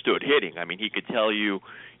understood hitting. I mean, he could tell you,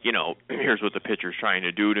 you know, here's what the pitcher's trying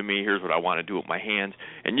to do to me. Here's what I want to do with my hands.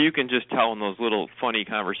 And you can just tell in those little funny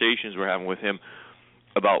conversations we're having with him,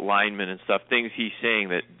 about linemen and stuff, things he's saying,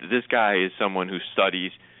 that this guy is someone who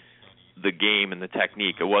studies the game and the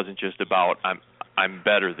technique. It wasn't just about I'm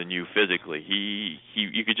better than you physically.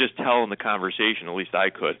 You could just tell in the conversation, at least I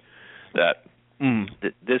could, that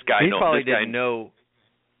this guy didn't know.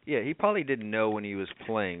 Yeah, he probably didn't know when he was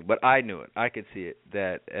playing, but I knew it. I could see it,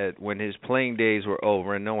 that when his playing days were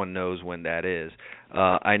over, and no one knows when that is,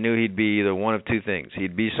 I knew he'd be either one of two things.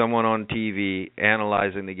 He'd be someone on TV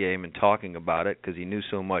analyzing the game and talking about it because he knew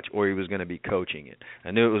so much, or he was going to be coaching it. I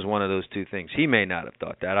knew it was one of those two things. He may not have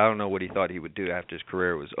thought that. I don't know what he thought he would do after his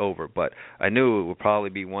career was over, but I knew it would probably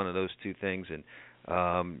be one of those two things. And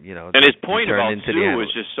and his point about Sue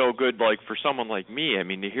was just so good, like, for someone like me. I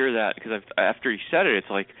mean, to hear that, because after he said it, it's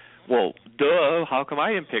like, well, duh, how come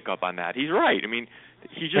I didn't pick up on that? He's right. I mean,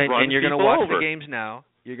 he just runs people over. And you're going to watch the games now.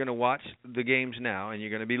 You're going to watch the games now, and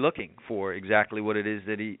you're going to be looking for exactly what it is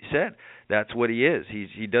that he said. That's what he is.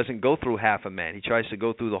 He doesn't go through half a man. He tries to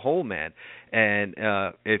go through the whole man. And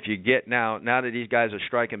if you get now that these guys are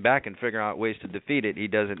striking back and figuring out ways to defeat it, he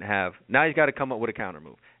doesn't have. Now he's got to come up with a counter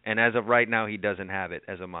move. And as of right now, he doesn't have it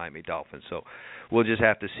as a Miami Dolphin. So we'll just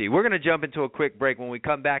have to see. We're going to jump into a quick break. When we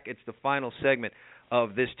come back, it's the final segment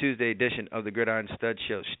of this Tuesday edition of the Gridiron Studs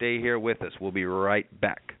Show. Stay here with us. We'll be right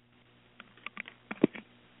back.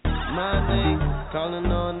 My name, calling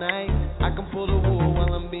all night. I can pull the wool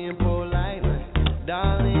while I'm being polite.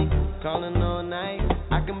 Darling, calling all night.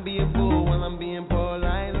 I can be a fool while I'm being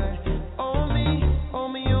polite. Oh me, oh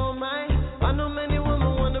my. I know many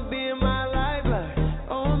women want to be in my life.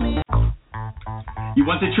 Oh me. You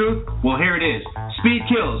want the truth? Well, here it is. Speed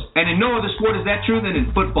kills, and in no other sport is that true than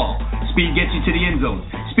in football. Speed gets you to the end zone.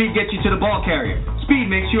 Speed gets you to the ball carrier. Speed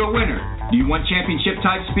makes you a winner. Do you want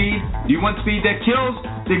championship-type speed? Do you want speed that kills?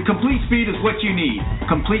 Then Complete Speed is what you need.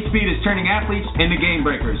 Complete Speed is turning athletes into game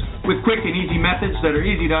breakers. With quick and easy methods that are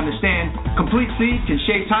easy to understand, Complete Speed can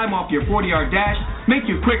shave time off your 40-yard dash, make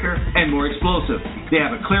you quicker and more explosive. They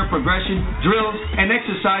have a clear progression, drills, and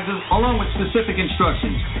exercises along with specific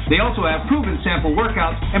instructions. They also have proven sample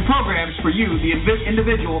workouts and programs for you, the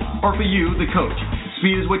individual, or for you, the coach.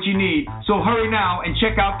 Speed is what you need, so hurry now and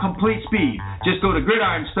check out Complete Speed. Just go to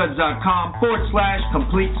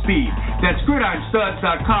GridironStuds.com/Complete Speed. That's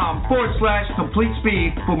GridironStuds.com/Complete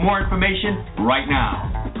Speed for more information right now.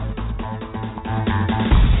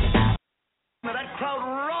 That crowd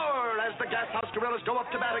roared as the Gas House Gorillas go up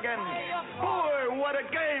to bat again. Boy, what a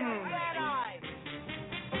game!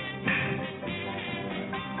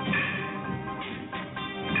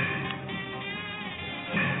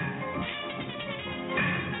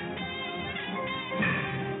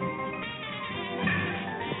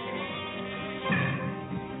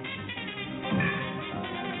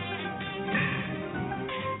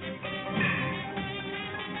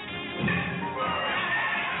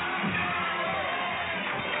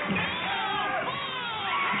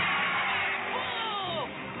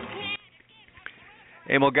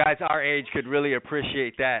 Hey, well, guys, our age could really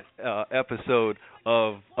appreciate that episode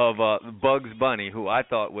of Bugs Bunny, who I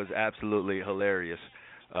thought was absolutely hilarious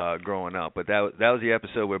growing up. But that was the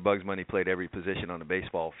episode where Bugs Bunny played every position on the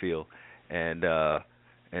baseball field, and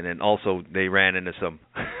then also they ran into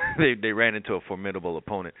they ran into a formidable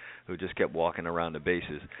opponent who just kept walking around the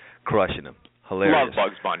bases, crushing them. Hilarious. Love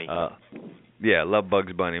Bugs Bunny. Yeah, love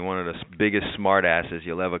Bugs Bunny. One of the biggest smart asses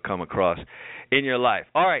you'll ever come across in your life.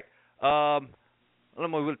 All right.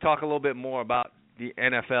 We'll talk a little bit more about the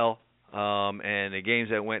NFL and the games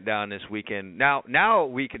that went down this weekend. Now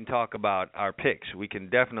we can talk about our picks. We can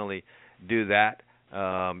definitely do that.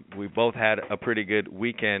 We both had a pretty good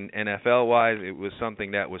weekend NFL-wise. It was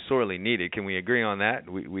something that was sorely needed. Can we agree on that?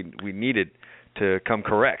 We needed to come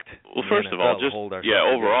correct. Well, first of all,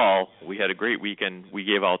 overall, we had a great weekend. We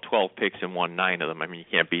gave out 12 picks and won 9 of them. I mean, you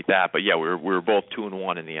can't beat that. But, yeah, we were both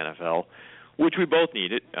 2-1 in the NFL, which we both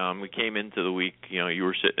needed. We came into the week, you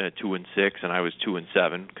were sitting at 2-6, and I was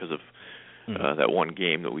 2-7 because of that one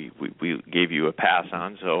game that we gave you a pass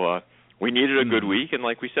on. So we needed a good week, and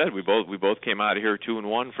like we said, we both came out of here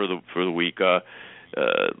 2-1 for the week. I'll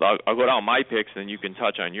go down my picks, and then you can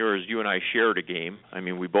touch on yours. You and I shared a game. I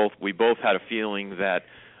mean, we both had a feeling that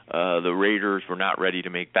the Raiders were not ready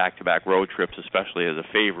to make back-to-back road trips, especially as a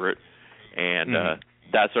favorite, and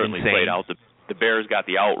that certainly played out. The Bears got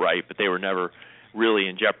the outright, but they were never really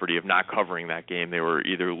in jeopardy of not covering that game. They were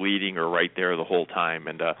either leading or right there the whole time,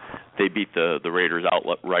 and they beat the Raiders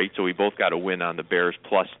outright. So we both got a win on the Bears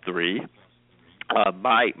 +3.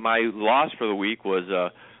 My loss for the week was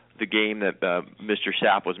the game that Mr.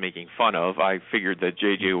 Sapp was making fun of. I figured that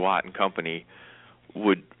J.J. Watt and company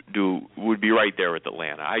would be right there with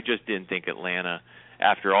Atlanta. I just didn't think Atlanta,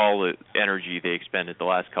 after all the energy they expended the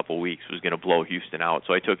last couple of weeks, was going to blow Houston out.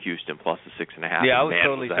 So I took Houston plus the 6.5. Yeah, I was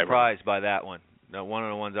totally surprised by that one. One of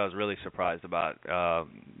the ones I was really surprised about,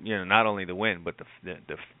 not only the win, but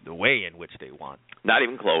the way in which they won. Not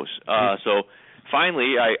even close. So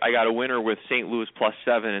finally, I got a winner with St. Louis plus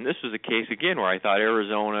 7, and this was a case, again, where I thought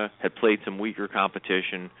Arizona had played some weaker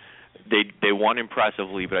competition. They won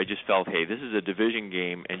impressively, but I just felt, hey, this is a division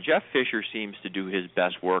game, and Jeff Fisher seems to do his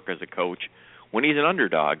best work as a coach when he's an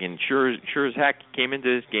underdog. And sure as heck, he came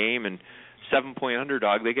into this game and 7-point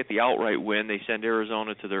underdog. They get the outright win. They send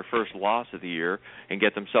Arizona to their first loss of the year and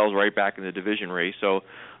get themselves right back in the division race. So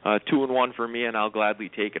 2-1 for me, and I'll gladly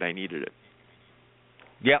take it. I needed it.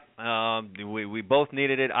 Yep, we both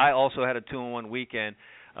needed it. I also had a 2-1 weekend.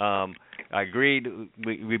 I agreed.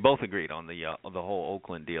 We both agreed on the whole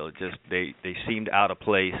Oakland deal. It just they seemed out of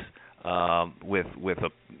place with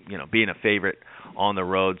being a favorite on the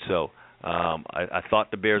road. So I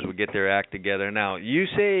thought the Bears would get their act together. Now you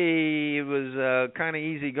say it was kind of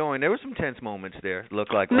easy going. There were some tense moments there. It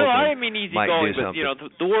looked like no, Oakland I didn't mean easy going,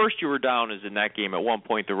 but the worst you were down is in that game. At one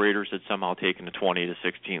point, the Raiders had somehow taken a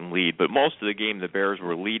 20-16 lead, but most of the game the Bears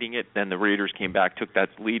were leading it. Then the Raiders came back, took that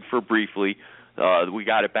lead for briefly. We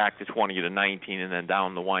got it back to 20-19, and then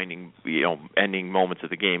down the winding, ending moments of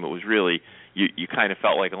the game, it was really you kind of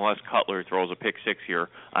felt like unless Cutler throws a pick six here,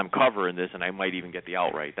 I'm covering this, and I might even get the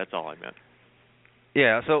outright. That's all I meant.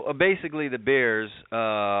 Yeah, so basically the Bears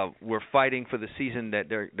were fighting for the season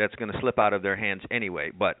that's going to slip out of their hands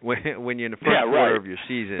anyway. But when you're in the first quarter of your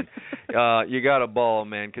season, you got a ball,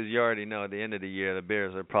 man, because you already know at the end of the year the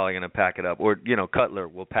Bears are probably going to pack it up, or Cutler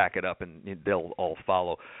will pack it up and they'll all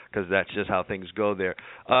follow because that's just how things go there.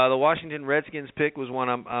 The Washington Redskins pick was one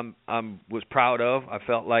I was proud of. I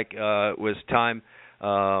felt like it was time.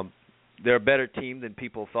 They're a better team than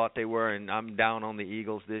people thought they were, and I'm down on the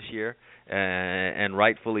Eagles this year, and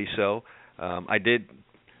rightfully so. I did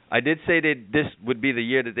say that this would be the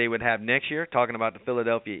year that they would have next year, talking about the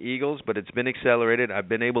Philadelphia Eagles, but it's been accelerated. I've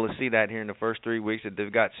been able to see that here in the first 3 weeks that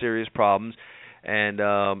they've got serious problems, and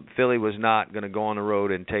Philly was not going to go on the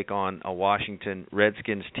road and take on a Washington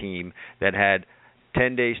Redskins team that had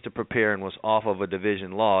 10 days to prepare and was off of a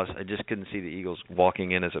division loss. I just couldn't see the Eagles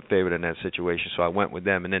walking in as a favorite in that situation, so I went with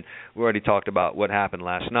them. And then we already talked about what happened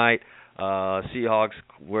last night. Seahawks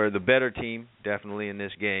were the better team, definitely, in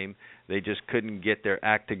this game. They just couldn't get their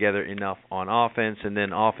act together enough on offense, and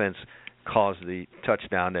then offense caused the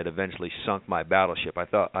touchdown that eventually sunk my battleship. I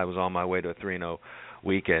thought I was on my way to a 3-0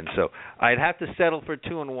 weekend. So I'd have to settle for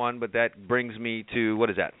 2-1, but that brings me to, what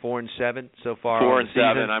is that, 4-7 so far?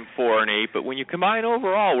 4-7. I'm 4-8. But when you combine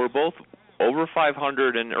overall, we're both over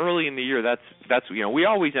 500, and early in the year, that's we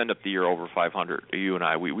always end up the year over 500. You and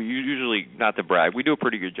I, we usually, not to brag, we do a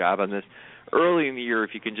pretty good job on this. Early in the year, if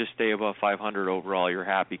you can just stay above 500 overall, you're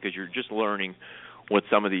happy because you're just learning what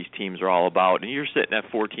some of these teams are all about. And you're sitting at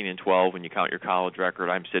 14-12 when you count your college record.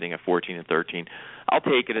 I'm sitting at 14-13. I'll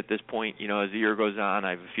take it at this point. As the year goes on,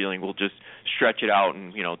 I have a feeling we'll just stretch it out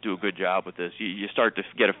and do a good job with this. You start to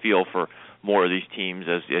get a feel for more of these teams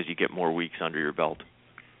as you get more weeks under your belt.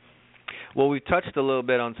 Well, we touched a little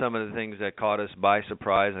bit on some of the things that caught us by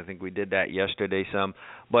surprise. I think we did that yesterday some.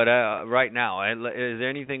 But right now, is there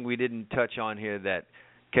anything we didn't touch on here that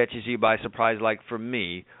catches you by surprise? Like for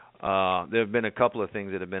me, there have been a couple of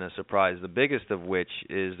things that have been a surprise, the biggest of which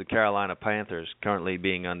is the Carolina Panthers currently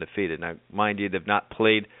being undefeated. Now, mind you, they've not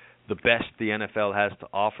played the best the NFL has to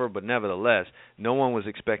offer, but nevertheless, no one was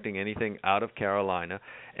expecting anything out of Carolina,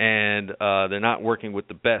 and they're not working with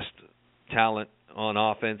the best talent on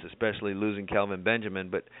offense, especially losing Kelvin Benjamin.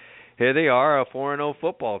 But here they are, a 4-0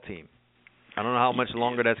 football team. I don't know how much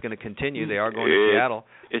longer that's going to continue. They are going to Seattle.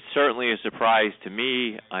 It's certainly a surprise to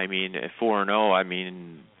me. I mean, at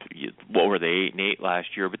 4-0, what were they, 8-8 last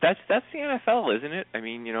year? But that's the NFL, isn't it?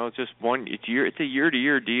 It's just it's a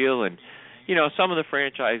year-to-year deal, and some of the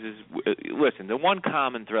franchises. Listen, the one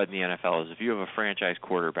common thread in the NFL is if you have a franchise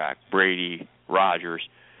quarterback, Brady, Rodgers,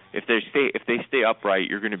 if they stay upright,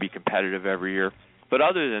 you're going to be competitive every year. But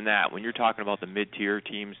other than that, when you're talking about the mid-tier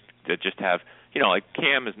teams that just have, like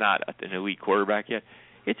Cam is not an elite quarterback yet,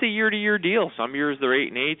 it's a year-to-year deal. Some years they're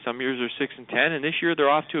 8-8, some years they're 6-10, and this year they're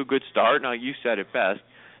off to a good start. Now, you said it best.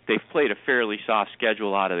 They've played a fairly soft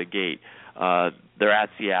schedule out of the gate. They're at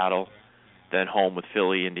Seattle, then home with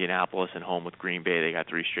Philly, Indianapolis, and home with Green Bay. They got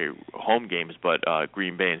 3 straight home games, but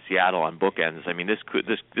Green Bay and Seattle on bookends.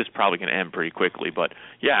 This probably going to end pretty quickly. But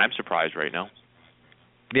yeah, I'm surprised right now.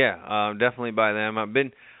 Yeah, definitely by them. I've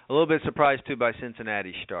been a little bit surprised too by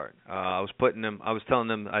Cincinnati's start. I was telling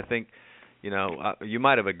them, I think, you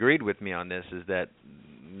might have agreed with me on this, is that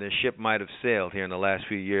the ship might have sailed here in the last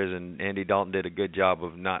few years, and Andy Dalton did a good job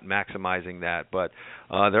of not maximizing that. But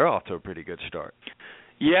they're off to a pretty good start.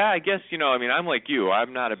 Yeah, I guess, I'm like you.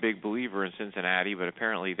 I'm not a big believer in Cincinnati, but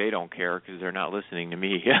apparently they don't care because they're not listening to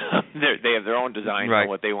me. They have their own design on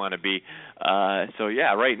what they want to be. So,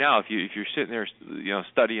 yeah, right now, if you're sitting there,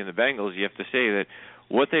 studying the Bengals, you have to say that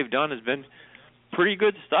what they've done has been pretty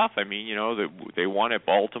good stuff. I mean, they won at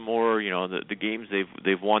Baltimore. The games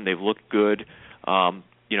they've won, they've looked good.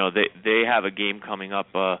 They have a game coming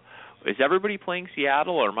up. Is everybody playing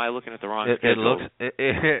Seattle, or am I looking at the wrong schedule?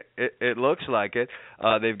 It looks like it.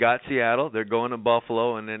 They've got Seattle. They're going to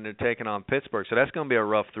Buffalo, and then they're taking on Pittsburgh. So that's going to be a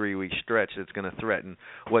rough 3-week stretch that's going to threaten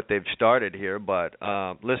what they've started here. But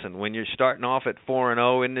listen, when you're starting off at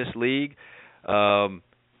 4-0 in this league,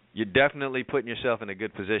 you're definitely putting yourself in a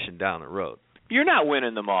good position down the road. You're not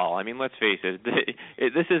winning them all. I mean, let's face it.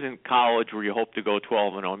 This isn't college where you hope to go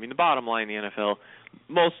 12-0. I mean, the bottom line in the NFL,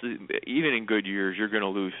 even in good years, you're going to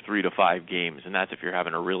lose 3 to 5 games, and that's if you're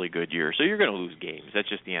having a really good year. So you're going to lose games. That's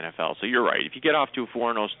just the NFL. So you're right. If you get off to a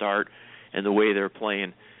 4-0 start and the way they're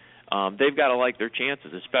playing, they've got to like their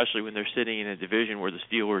chances, especially when they're sitting in a division where the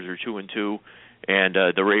Steelers are 2-2 and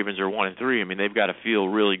the Ravens are 1-3. I mean, they've got to feel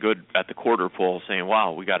really good at the quarter pole, saying,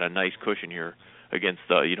 "Wow, we got a nice cushion here against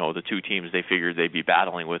the two teams they figured they'd be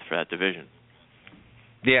battling with for that division."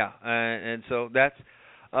 Yeah, and so that's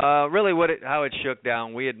really how it shook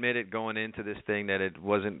down. We admitted going into this thing that it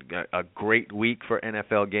wasn't a great week for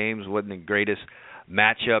NFL games, wasn't the greatest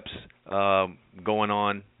matchups going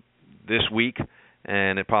on this week,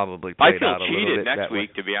 and it probably played out a little bit. I feel cheated next week,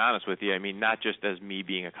 way. to be honest with you. I mean, not just as me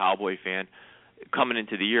being a Cowboy fan. Coming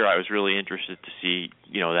into the year, I was really interested to see,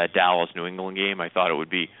 that Dallas-New England game. I thought it would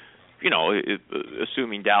be,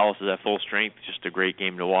 assuming Dallas is at full strength, just a great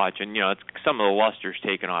game to watch. And, it's some of the luster's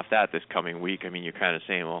taken off that this coming week. I mean, you're kind of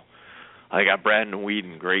saying, well, I got Brandon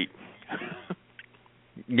Weeden, great.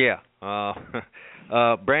 Yeah.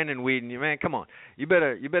 Brandon Weeden, man, come on. You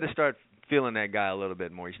better start feeling that guy a little bit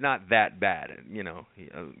more. He's not that bad.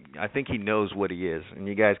 I think he knows what he is, and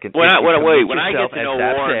you guys can. When I get to know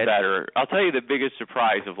Warren better, I'll tell you the biggest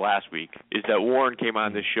surprise of last week is that Warren came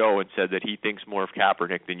on this show and said that he thinks more of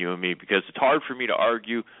Kaepernick than you and me, because it's hard for me to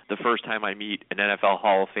argue the first time I meet an NFL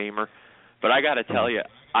Hall of Famer, but I got to tell you,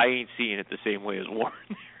 I ain't seeing it the same way as Warren.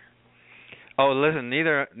 Oh, listen,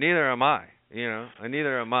 neither am I.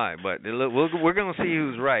 Neither am I. But we're going to see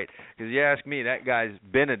who's right. Because you ask me, that guy's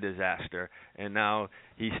been a disaster, and now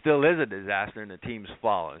he still is a disaster, and the team's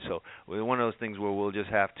falling. So it's one of those things where we'll just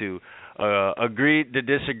have to agree to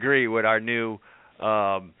disagree with our new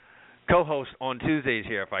co-host on Tuesdays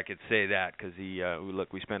here, if I could say that, because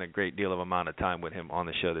we spent a great deal of amount of time with him on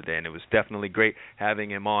the show today, and it was definitely great having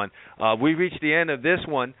him on. We reached the end of this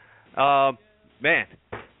one. Man.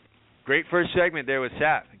 Great first segment there with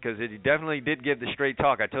Sapp, because he definitely did give the straight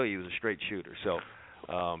talk. I tell you, he was a straight shooter. So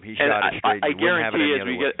he shot it straight. I guarantee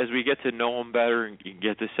as we get to know him better and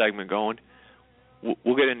get this segment going,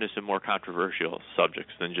 we'll get into some more controversial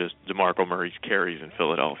subjects than just DeMarco Murray's carries in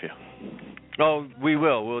Philadelphia. Oh, we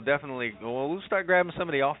will. We'll definitely. We'll start grabbing some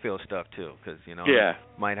of the off-field stuff too, because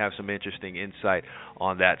might have some interesting insight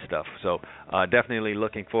on that stuff. So definitely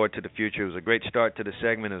looking forward to the future. It was a great start to the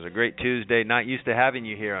segment. It was a great Tuesday. Not used to having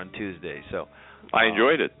you here on Tuesday, so I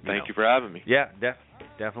enjoyed it. Thank you for having me. Yeah,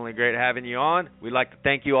 definitely great having you on. We'd like to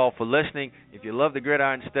thank you all for listening. If you love the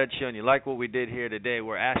Gridiron Studs Show and you like what we did here today,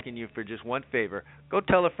 we're asking you for just one favor. Go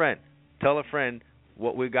tell a friend. Tell a friend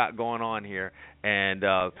what we've got going on here, and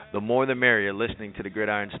the more the merrier listening to the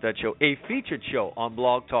Gridiron Studs Show, a featured show on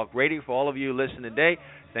Blog Talk Radio. For all of you listening today,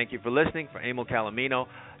 thank you for listening. For Emil Calamino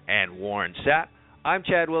and Warren Sapp, I'm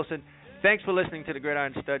Chad Wilson. Thanks for listening to the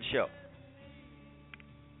Gridiron Studs Show.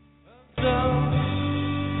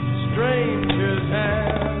 Some strangers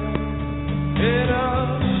have hit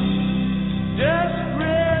us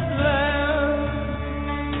desperate land.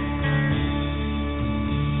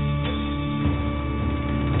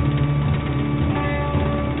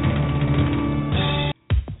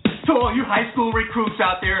 To all you high school recruits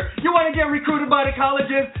out there, you want to get recruited by the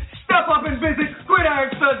colleges? Step up and visit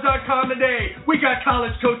GridironStuds.com today. We got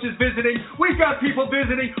college coaches visiting. We've got people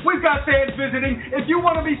visiting. We've got fans visiting. If you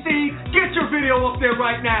want to be seen, get your video up there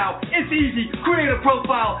right now. It's easy. Create a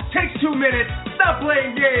profile. Takes 2 minutes. Stop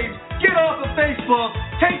playing games. Get off of Facebook.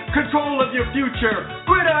 Take control of your future.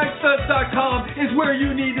 GridironStuds.com is where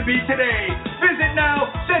you need to be today. Visit now,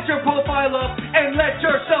 set your profile up, and let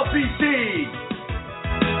yourself be seen.